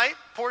last night,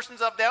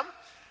 portions of them.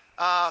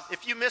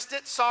 If you missed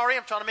it, sorry,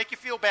 I'm trying to make you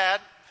feel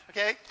bad.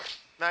 Okay,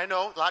 I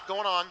know, a lot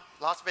going on.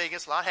 Las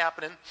Vegas, a lot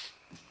happening.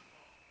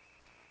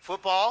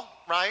 Football,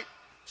 right?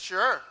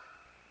 Sure.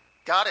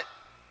 Got it.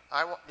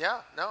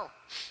 No.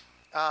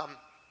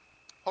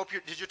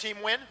 Did your team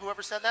win?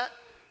 Whoever said that?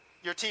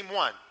 Your team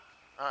won.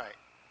 All right.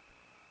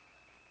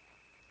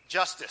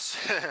 Justice.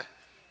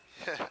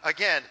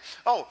 Again.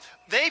 Oh,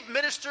 they've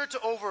ministered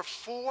to over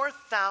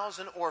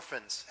 4,000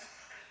 orphans.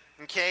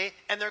 Okay?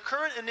 And their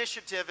current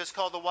initiative is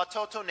called the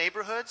Watoto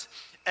Neighborhoods,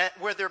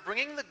 where they're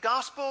bringing the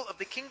gospel of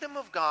the kingdom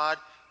of God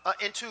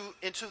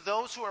into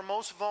those who are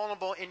most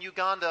vulnerable in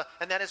Uganda,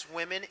 and that is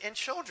women and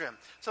children.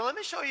 So let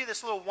me show you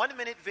this little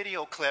 1-minute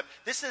video clip.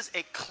 This is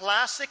a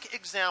classic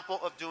example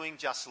of doing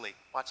justly.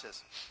 Watch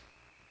this.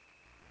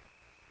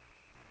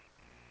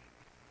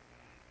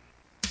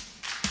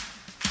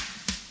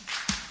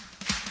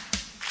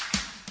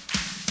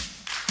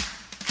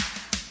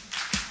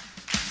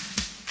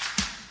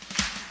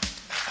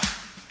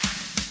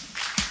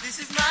 This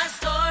is my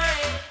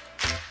story.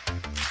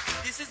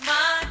 This is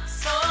my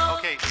soul.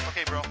 Okay,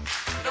 bro.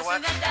 You know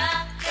what?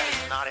 That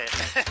is not it.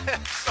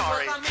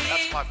 Sorry,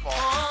 that's my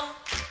fault.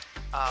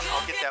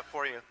 I'll get that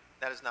for you.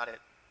 That is not it.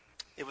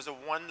 It was a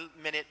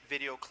 1-minute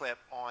video clip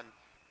on...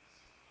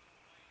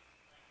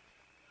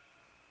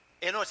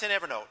 No, it's in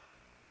Evernote.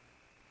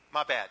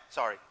 My bad.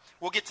 Sorry.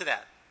 We'll get to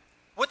that.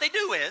 What they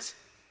do is,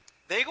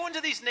 they go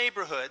into these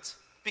neighborhoods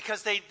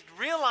because they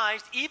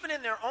realized, even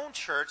in their own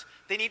church,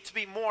 they need to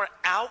be more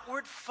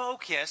outward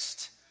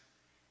focused,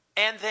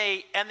 and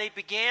they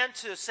began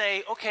to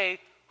say, okay,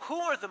 who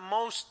are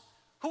those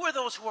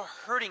who are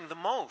hurting the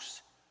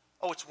most?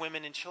 Oh, it's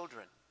women and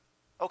children.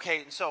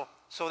 Okay, and so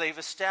they've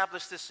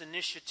established this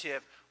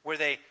initiative where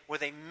they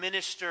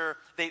minister,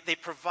 they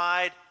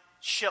provide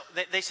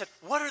they said,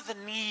 what are the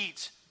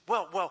needs?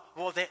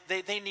 Well,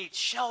 they need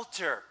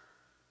shelter.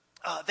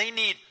 They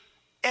need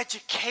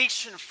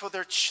education for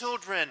their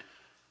children.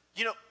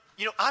 You know,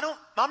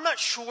 I'm not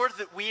sure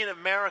that we in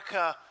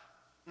America,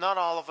 not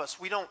all of us,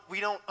 we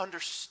don't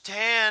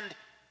understand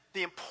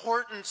the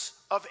importance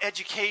of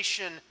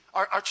education.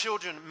 Our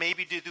children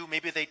maybe do,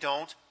 maybe they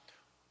don't.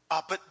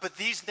 But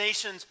these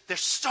nations, they're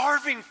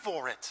starving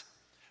for it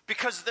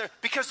because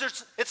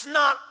it's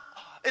not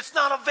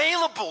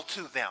available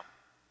to them.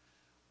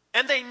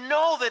 And they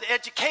know that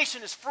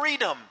education is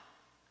freedom,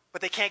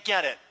 but they can't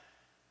get it.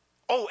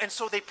 Oh, and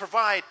so they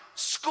provide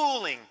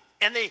schooling,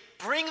 and they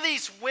bring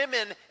these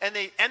women and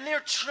their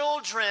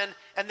children,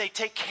 and they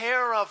take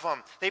care of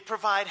them. They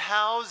provide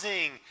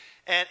housing,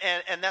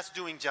 and that's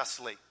doing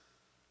justly.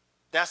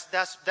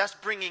 That's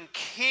bringing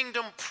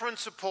kingdom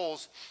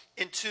principles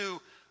into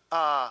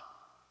the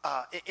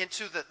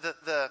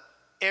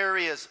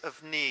areas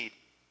of need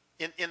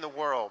in the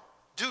world.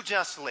 Do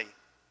justly.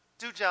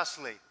 Do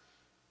justly.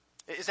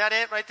 Is that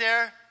it right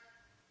there?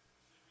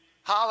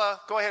 Holla,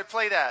 go ahead,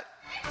 play that.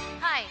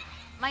 Hi,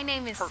 my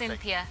name is Perfect.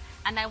 Cynthia,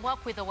 and I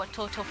work with the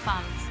Watoto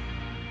Farms.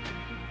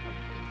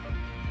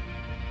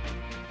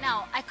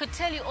 Now, I could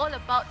tell you all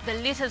about the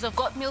liters of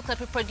goat milk that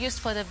we produced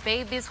for the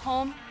babies'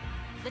 home,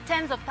 the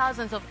tens of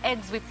thousands of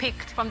eggs we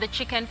picked from the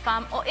chicken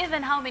farm, or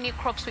even how many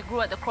crops we grew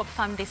at the crop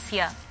farm this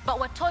year. But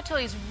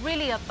Watoto is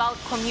really about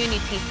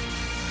community.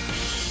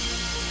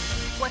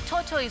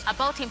 Watoto is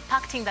about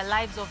impacting the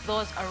lives of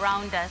those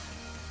around us.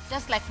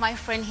 Just like my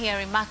friend here,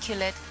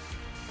 Immaculate.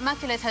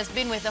 Immaculate has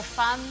been with the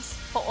farms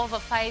for over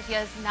 5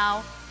 years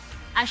now,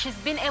 and she's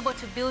been able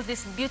to build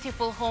this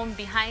beautiful home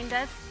behind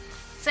us,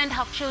 send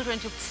her children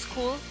to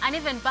school, and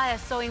even buy a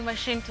sewing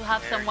machine to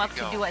have some work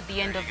to do at the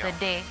end of the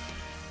day.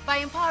 By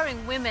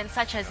empowering women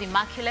such as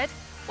Immaculate,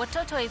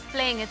 Watoto is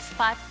playing its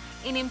part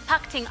in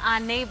impacting our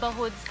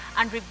neighborhoods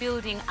and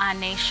rebuilding our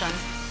nation.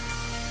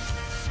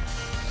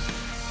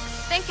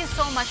 Thank you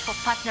so much for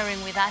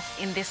partnering with us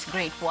in this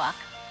great work.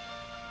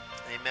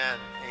 Amen.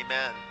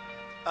 Amen.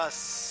 A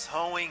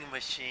sewing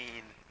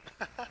machine.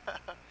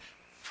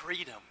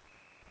 Freedom.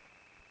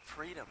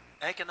 Freedom.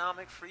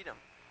 Economic freedom.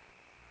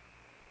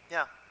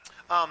 Yeah.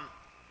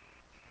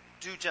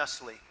 Do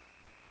justly.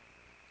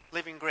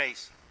 Living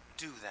grace.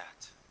 Do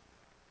that.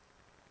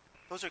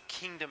 Those are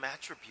kingdom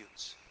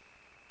attributes.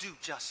 Do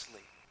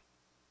justly.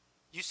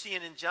 You see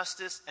an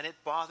injustice and it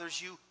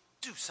bothers you,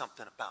 do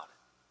something about it.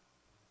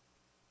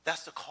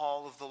 That's the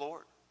call of the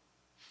Lord.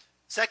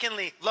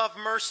 Secondly, love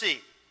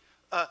mercy.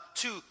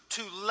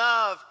 To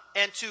love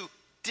and to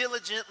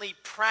diligently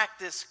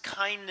practice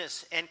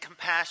kindness and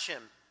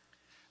compassion.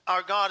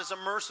 Our God is a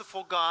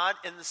merciful God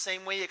in the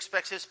same way He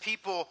expects His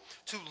people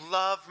to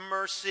love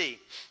mercy.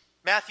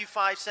 Matthew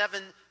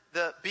 5:7,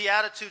 the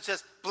Beatitude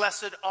says,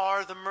 "Blessed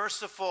are the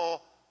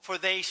merciful, for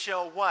they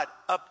shall" what?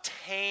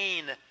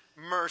 Obtain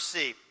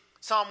mercy.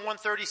 Psalm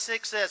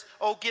 136 says,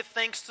 "Oh, give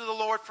thanks to the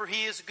Lord, for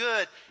He is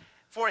good,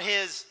 for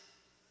His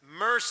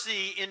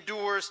mercy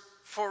endures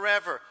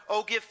forever.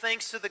 Oh, give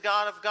thanks to the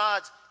God of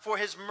gods, for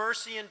His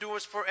mercy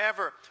endures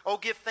forever. Oh,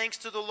 give thanks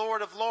to the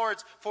Lord of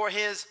lords, for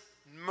His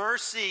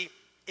mercy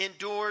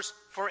endures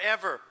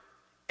forever."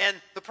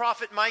 And the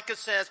prophet Micah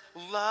says,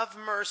 love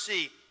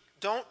mercy.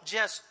 Don't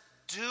just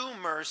do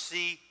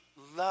mercy,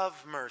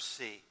 love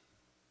mercy.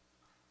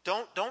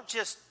 Don't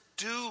just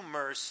do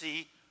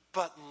mercy,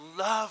 but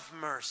love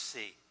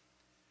mercy.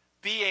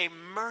 Be a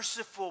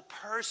merciful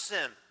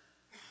person.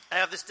 I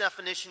have this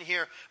definition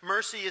here.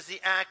 Mercy is the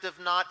act of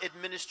not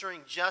administering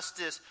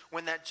justice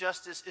when that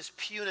justice is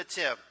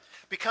punitive.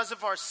 Because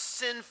of our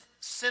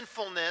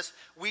sinfulness,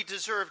 we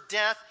deserve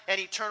death and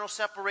eternal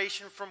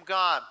separation from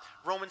God.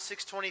 Romans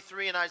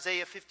 6:23 and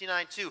Isaiah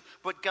 59:2.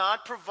 But God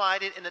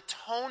provided an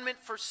atonement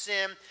for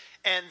sin,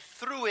 and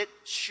through it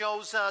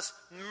shows us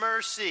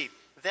mercy.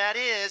 That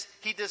is,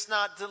 he does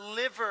not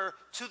deliver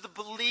to the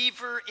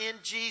believer in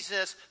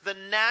Jesus the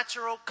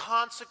natural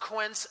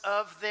consequence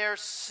of their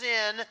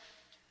sin,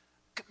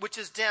 which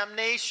is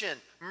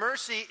damnation.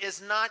 Mercy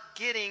is not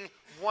getting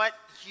what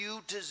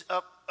you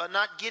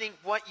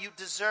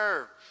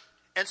deserve.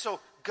 And so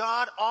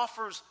God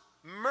offers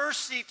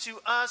mercy to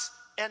us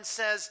and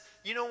says,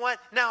 you know what?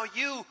 Now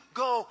you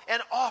go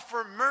and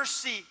offer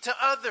mercy to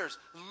others.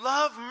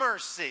 Love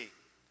mercy.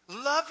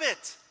 Love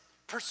it.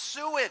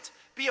 Pursue it.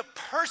 Be a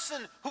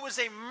person who is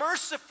a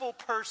merciful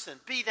person.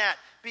 Be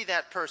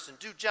that person.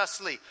 Do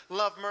justly.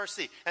 Love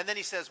mercy. And then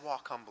he says,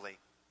 walk humbly.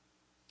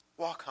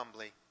 Walk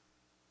humbly.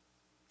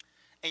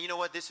 And you know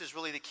what? This is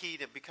really the key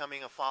to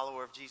becoming a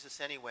follower of Jesus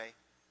anyway.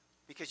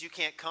 Because you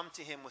can't come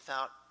to him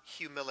without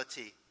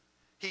humility.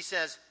 He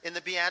says in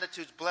the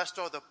Beatitudes, blessed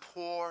are the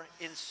poor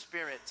in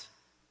spirit,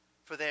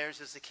 for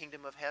theirs is the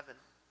kingdom of heaven.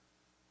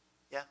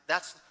 Yeah,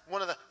 that's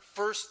one of the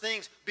first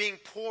things. Being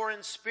poor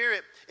in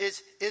spirit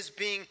is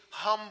being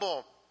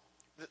humble.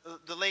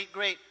 The late,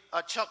 great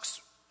Chuck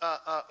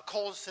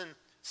Colson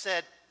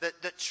said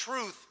that the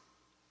truth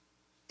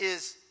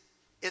is,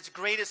 its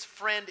greatest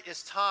friend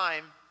is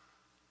time.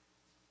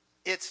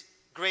 Its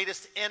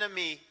greatest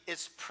enemy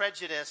is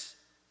prejudice.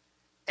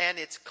 And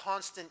its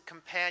constant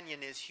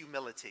companion is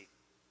humility.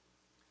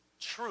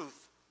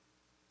 Truth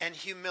and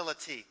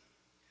humility.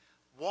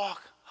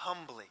 Walk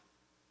humbly.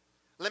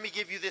 Let me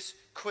give you this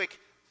quick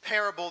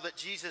parable that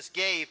Jesus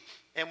gave,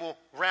 and we'll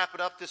wrap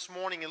it up this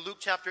morning. In Luke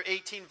chapter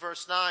 18,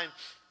 verse 9,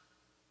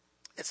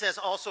 it says,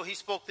 also he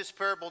spoke this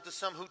parable to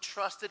some who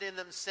trusted in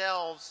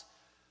themselves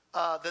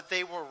that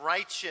they were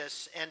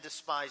righteous and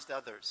despised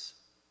others.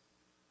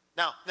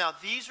 Now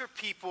these are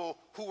people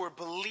who were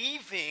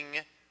believing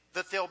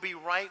that they'll be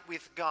right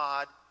with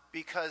God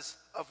because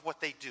of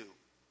what they do,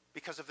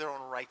 because of their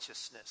own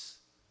righteousness.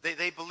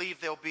 They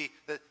believe they'll be,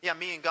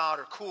 me and God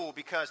are cool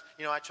because,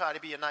 I try to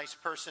be a nice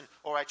person,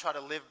 or I try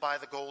to live by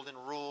the golden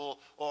rule,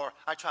 or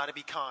I try to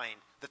be kind,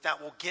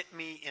 that will get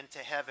me into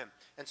heaven.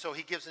 And so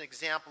he gives an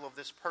example of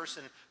this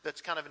person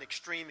that's kind of an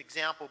extreme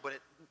example, but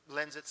it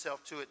lends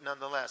itself to it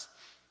nonetheless.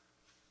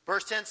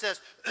 Verse 10 says,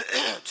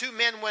 two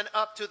men went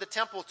up to the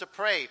temple to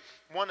pray,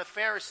 one a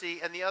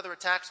Pharisee and the other a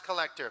tax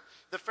collector.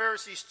 The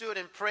Pharisee stood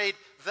and prayed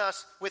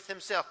thus with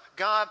himself,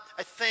 God,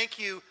 I thank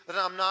you that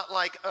I'm not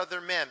like other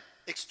men,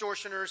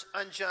 extortioners,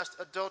 unjust,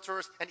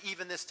 adulterers, and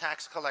even this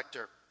tax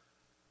collector.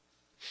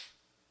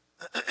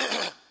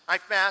 I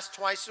fast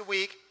twice a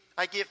week.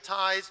 I give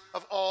tithes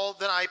of all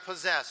that I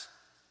possess.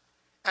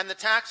 And the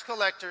tax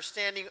collector,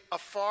 standing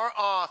afar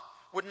off,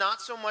 would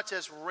not so much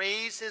as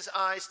raise his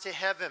eyes to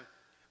heaven,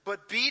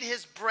 but beat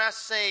his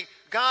breast, saying,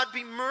 God,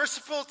 be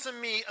merciful to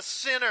me, a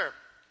sinner.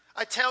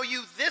 I tell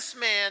you, this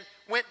man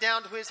went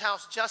down to his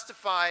house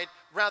justified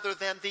rather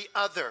than the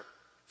other.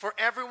 For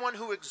everyone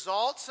who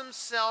exalts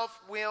himself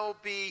will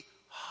be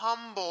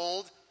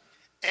humbled,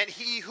 and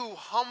he who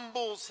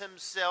humbles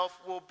himself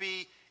will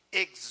be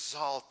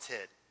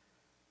exalted.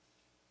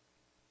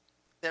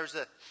 There's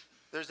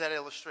that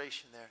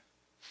illustration there.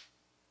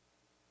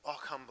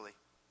 Walk humbly.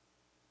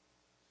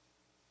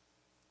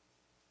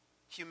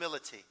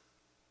 Humility.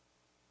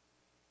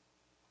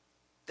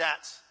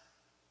 That's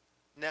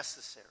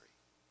necessary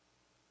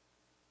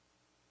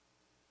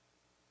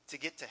to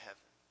get to heaven.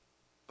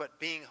 But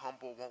being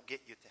humble won't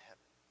get you to heaven.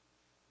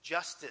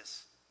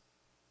 Justice,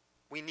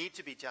 we need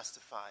to be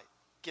justified,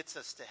 gets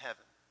us to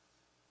heaven.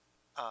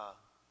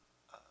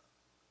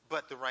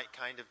 But the right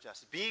kind of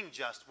justice. Being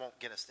just won't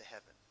get us to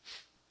heaven.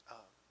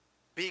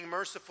 Being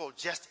merciful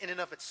just in and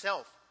of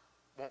itself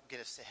won't get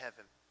us to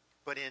heaven.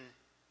 But in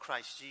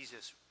Christ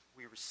Jesus,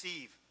 we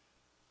receive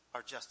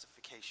our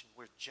justification.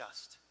 We're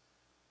just.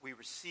 We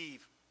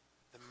receive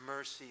the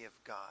mercy of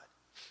God.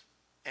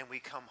 And we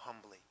come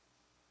humbly.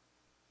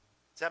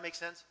 Does that make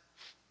sense?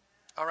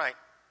 All right.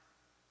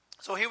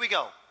 So here we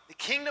go. The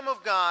kingdom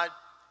of God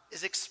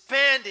is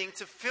expanding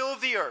to fill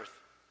the earth.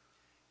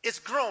 It's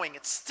growing.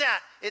 It's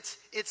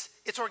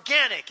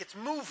organic. It's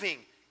moving.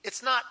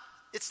 It's not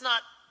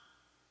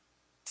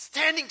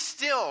standing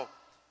still.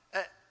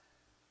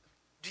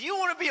 Do you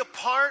want to be a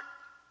part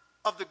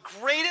of the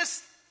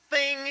greatest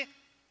thing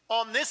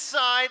on this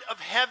side of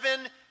heaven?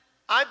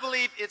 I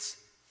believe it's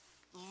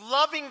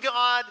loving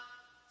God,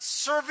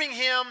 serving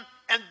him,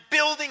 and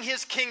building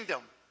his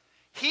kingdom.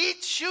 He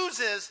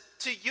chooses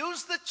to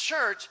use the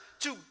church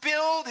to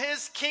build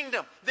his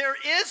kingdom. There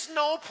is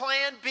no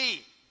plan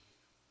B.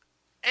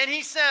 And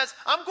he says,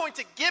 I'm going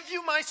to give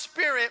you my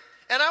spirit,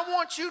 and I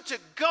want you to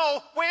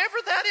go wherever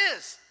that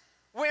is.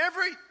 Wherever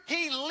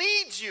he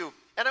leads you.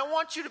 and I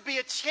want you to be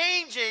a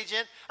change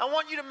agent. I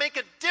want you to make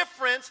a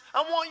difference.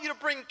 I want you to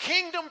bring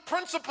kingdom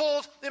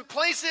principles in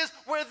places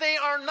where they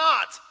are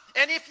not.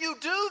 And if you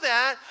do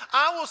that,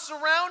 I will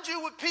surround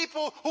you with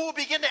people who will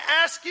begin to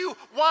ask you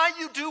why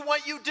you do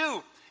what you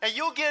do. And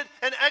you'll get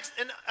an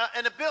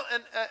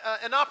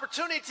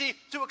opportunity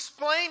to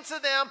explain to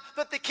them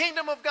that the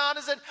kingdom of God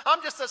is that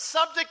I'm just a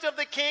subject of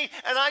the king,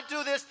 and I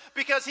do this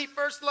because he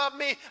first loved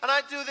me, and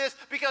I do this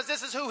because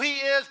this is who he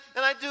is,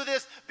 and I do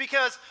this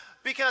because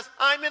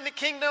I'm in the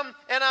kingdom,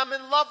 and I'm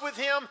in love with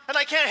him, and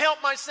I can't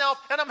help myself,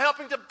 and I'm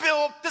helping to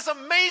build this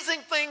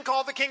amazing thing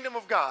called the kingdom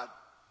of God.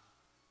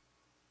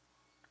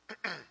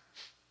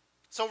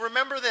 So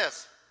remember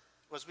this,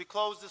 as we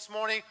close this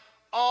morning,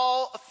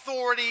 all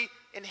authority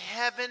in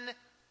heaven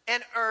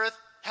and earth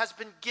has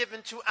been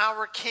given to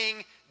our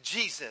King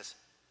Jesus.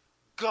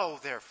 Go,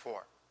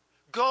 therefore.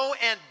 Go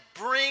and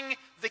bring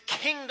the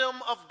kingdom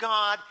of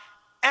God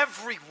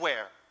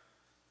everywhere.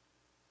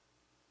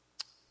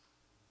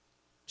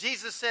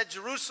 Jesus said,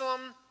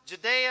 Jerusalem,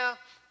 Judea,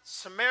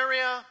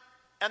 Samaria,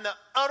 and the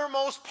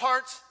uttermost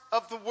parts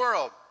of the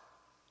world.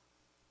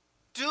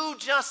 Do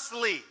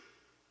justly.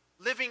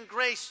 Living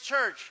Grace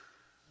Church,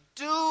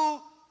 do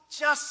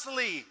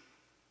justly.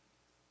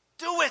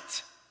 Do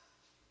it.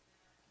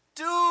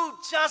 Do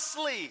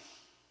justly.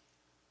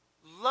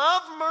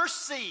 Love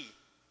mercy.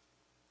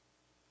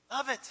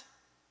 Love it.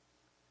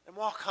 And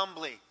walk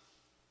humbly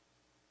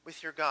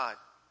with your God.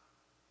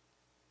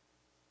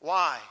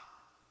 Why?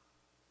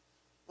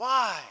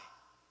 Why?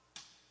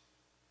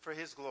 For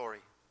his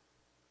glory.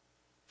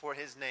 For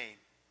his name.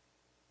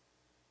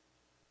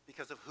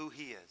 Because of who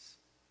he is.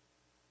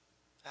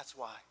 That's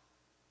why.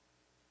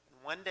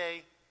 And one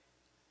day,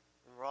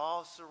 when we're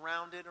all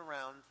surrounded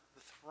around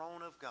the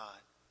throne of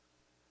God,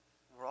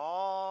 we're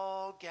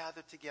all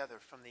gathered together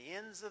from the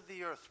ends of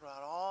the earth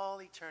throughout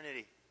all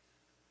eternity.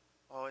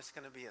 Oh, it's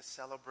going to be a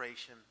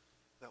celebration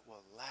that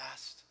will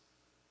last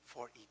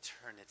for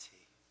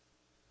eternity.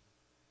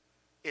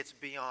 It's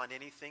beyond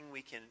anything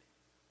we can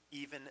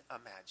even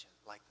imagine,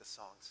 like the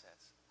song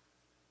says.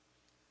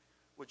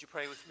 Would you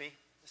pray with me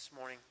this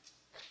morning?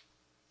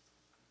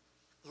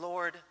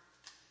 Lord,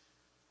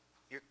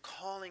 you're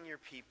calling your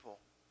people.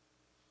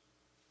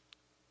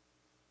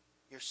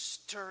 You're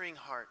stirring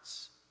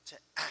hearts to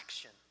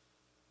action.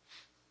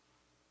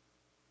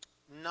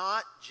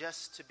 Not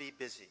just to be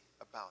busy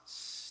about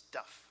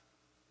stuff,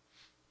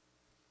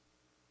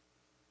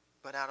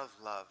 but out of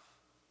love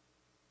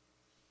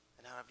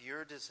and out of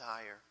your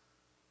desire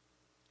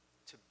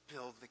to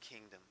build the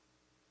kingdom,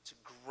 to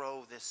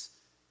grow this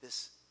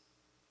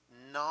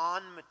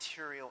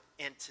non-material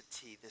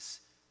entity, this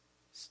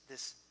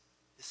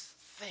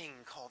thing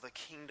called the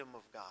kingdom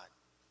of God.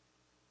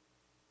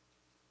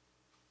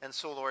 And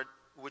so, Lord,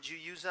 would you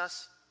use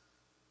us?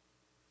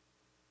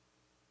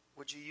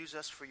 Would you use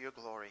us for your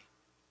glory?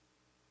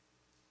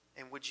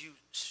 And would you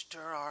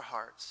stir our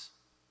hearts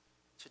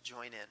to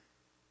join in,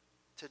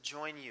 to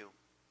join you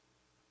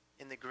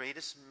in the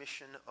greatest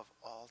mission of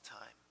all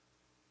time?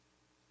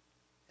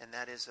 And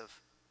that is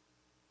of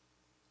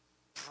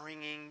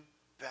bringing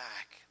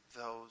back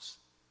those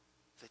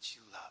that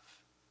you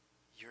love,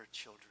 your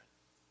children,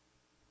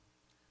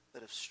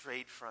 that have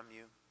strayed from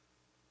you,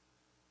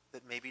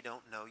 that maybe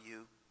don't know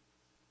you,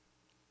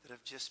 that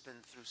have just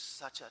been through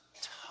such a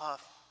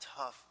tough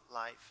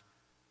life.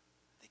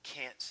 They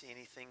can't see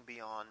anything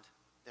beyond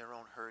their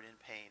own hurt and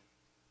pain.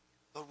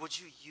 Lord, would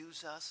you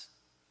use us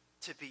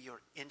to be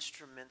your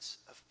instruments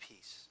of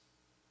peace?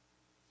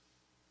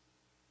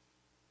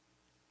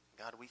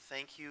 God, we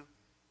thank you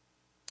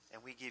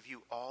and we give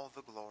you all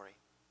the glory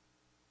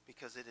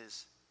because it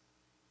is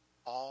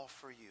all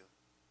for you,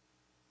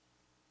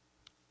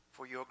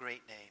 for your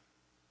great name.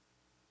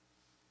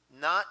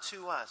 Not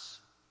to us,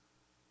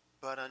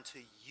 but unto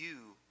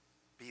you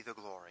be the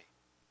glory.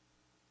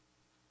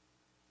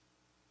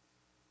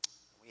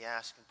 We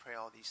ask and pray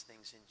all these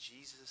things in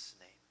Jesus'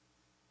 name.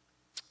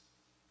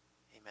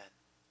 Amen.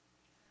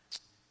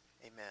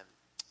 Amen.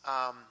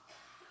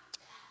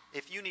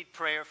 If you need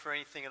prayer for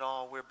anything at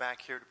all, we're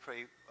back here to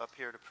pray, up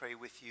here to pray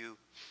with you.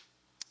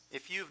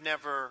 If you've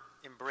never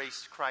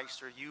embraced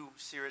Christ or you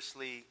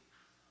seriously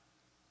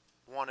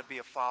want to be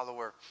a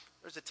follower,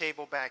 there's a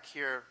table back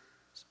here.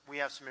 We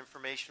have some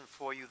information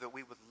for you that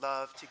we would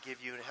love to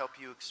give you to help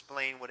you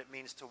explain what it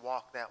means to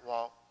walk that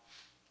walk.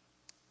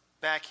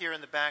 Back here in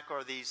the back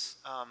are these,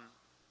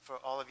 for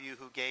all of you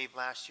who gave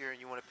last year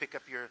and you want to pick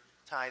up your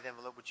tithe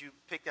envelope, would you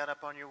pick that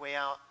up on your way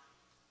out?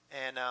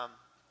 And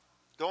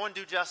go and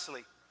do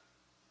justly,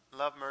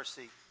 love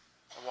mercy,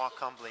 and walk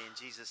humbly in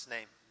Jesus'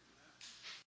 name.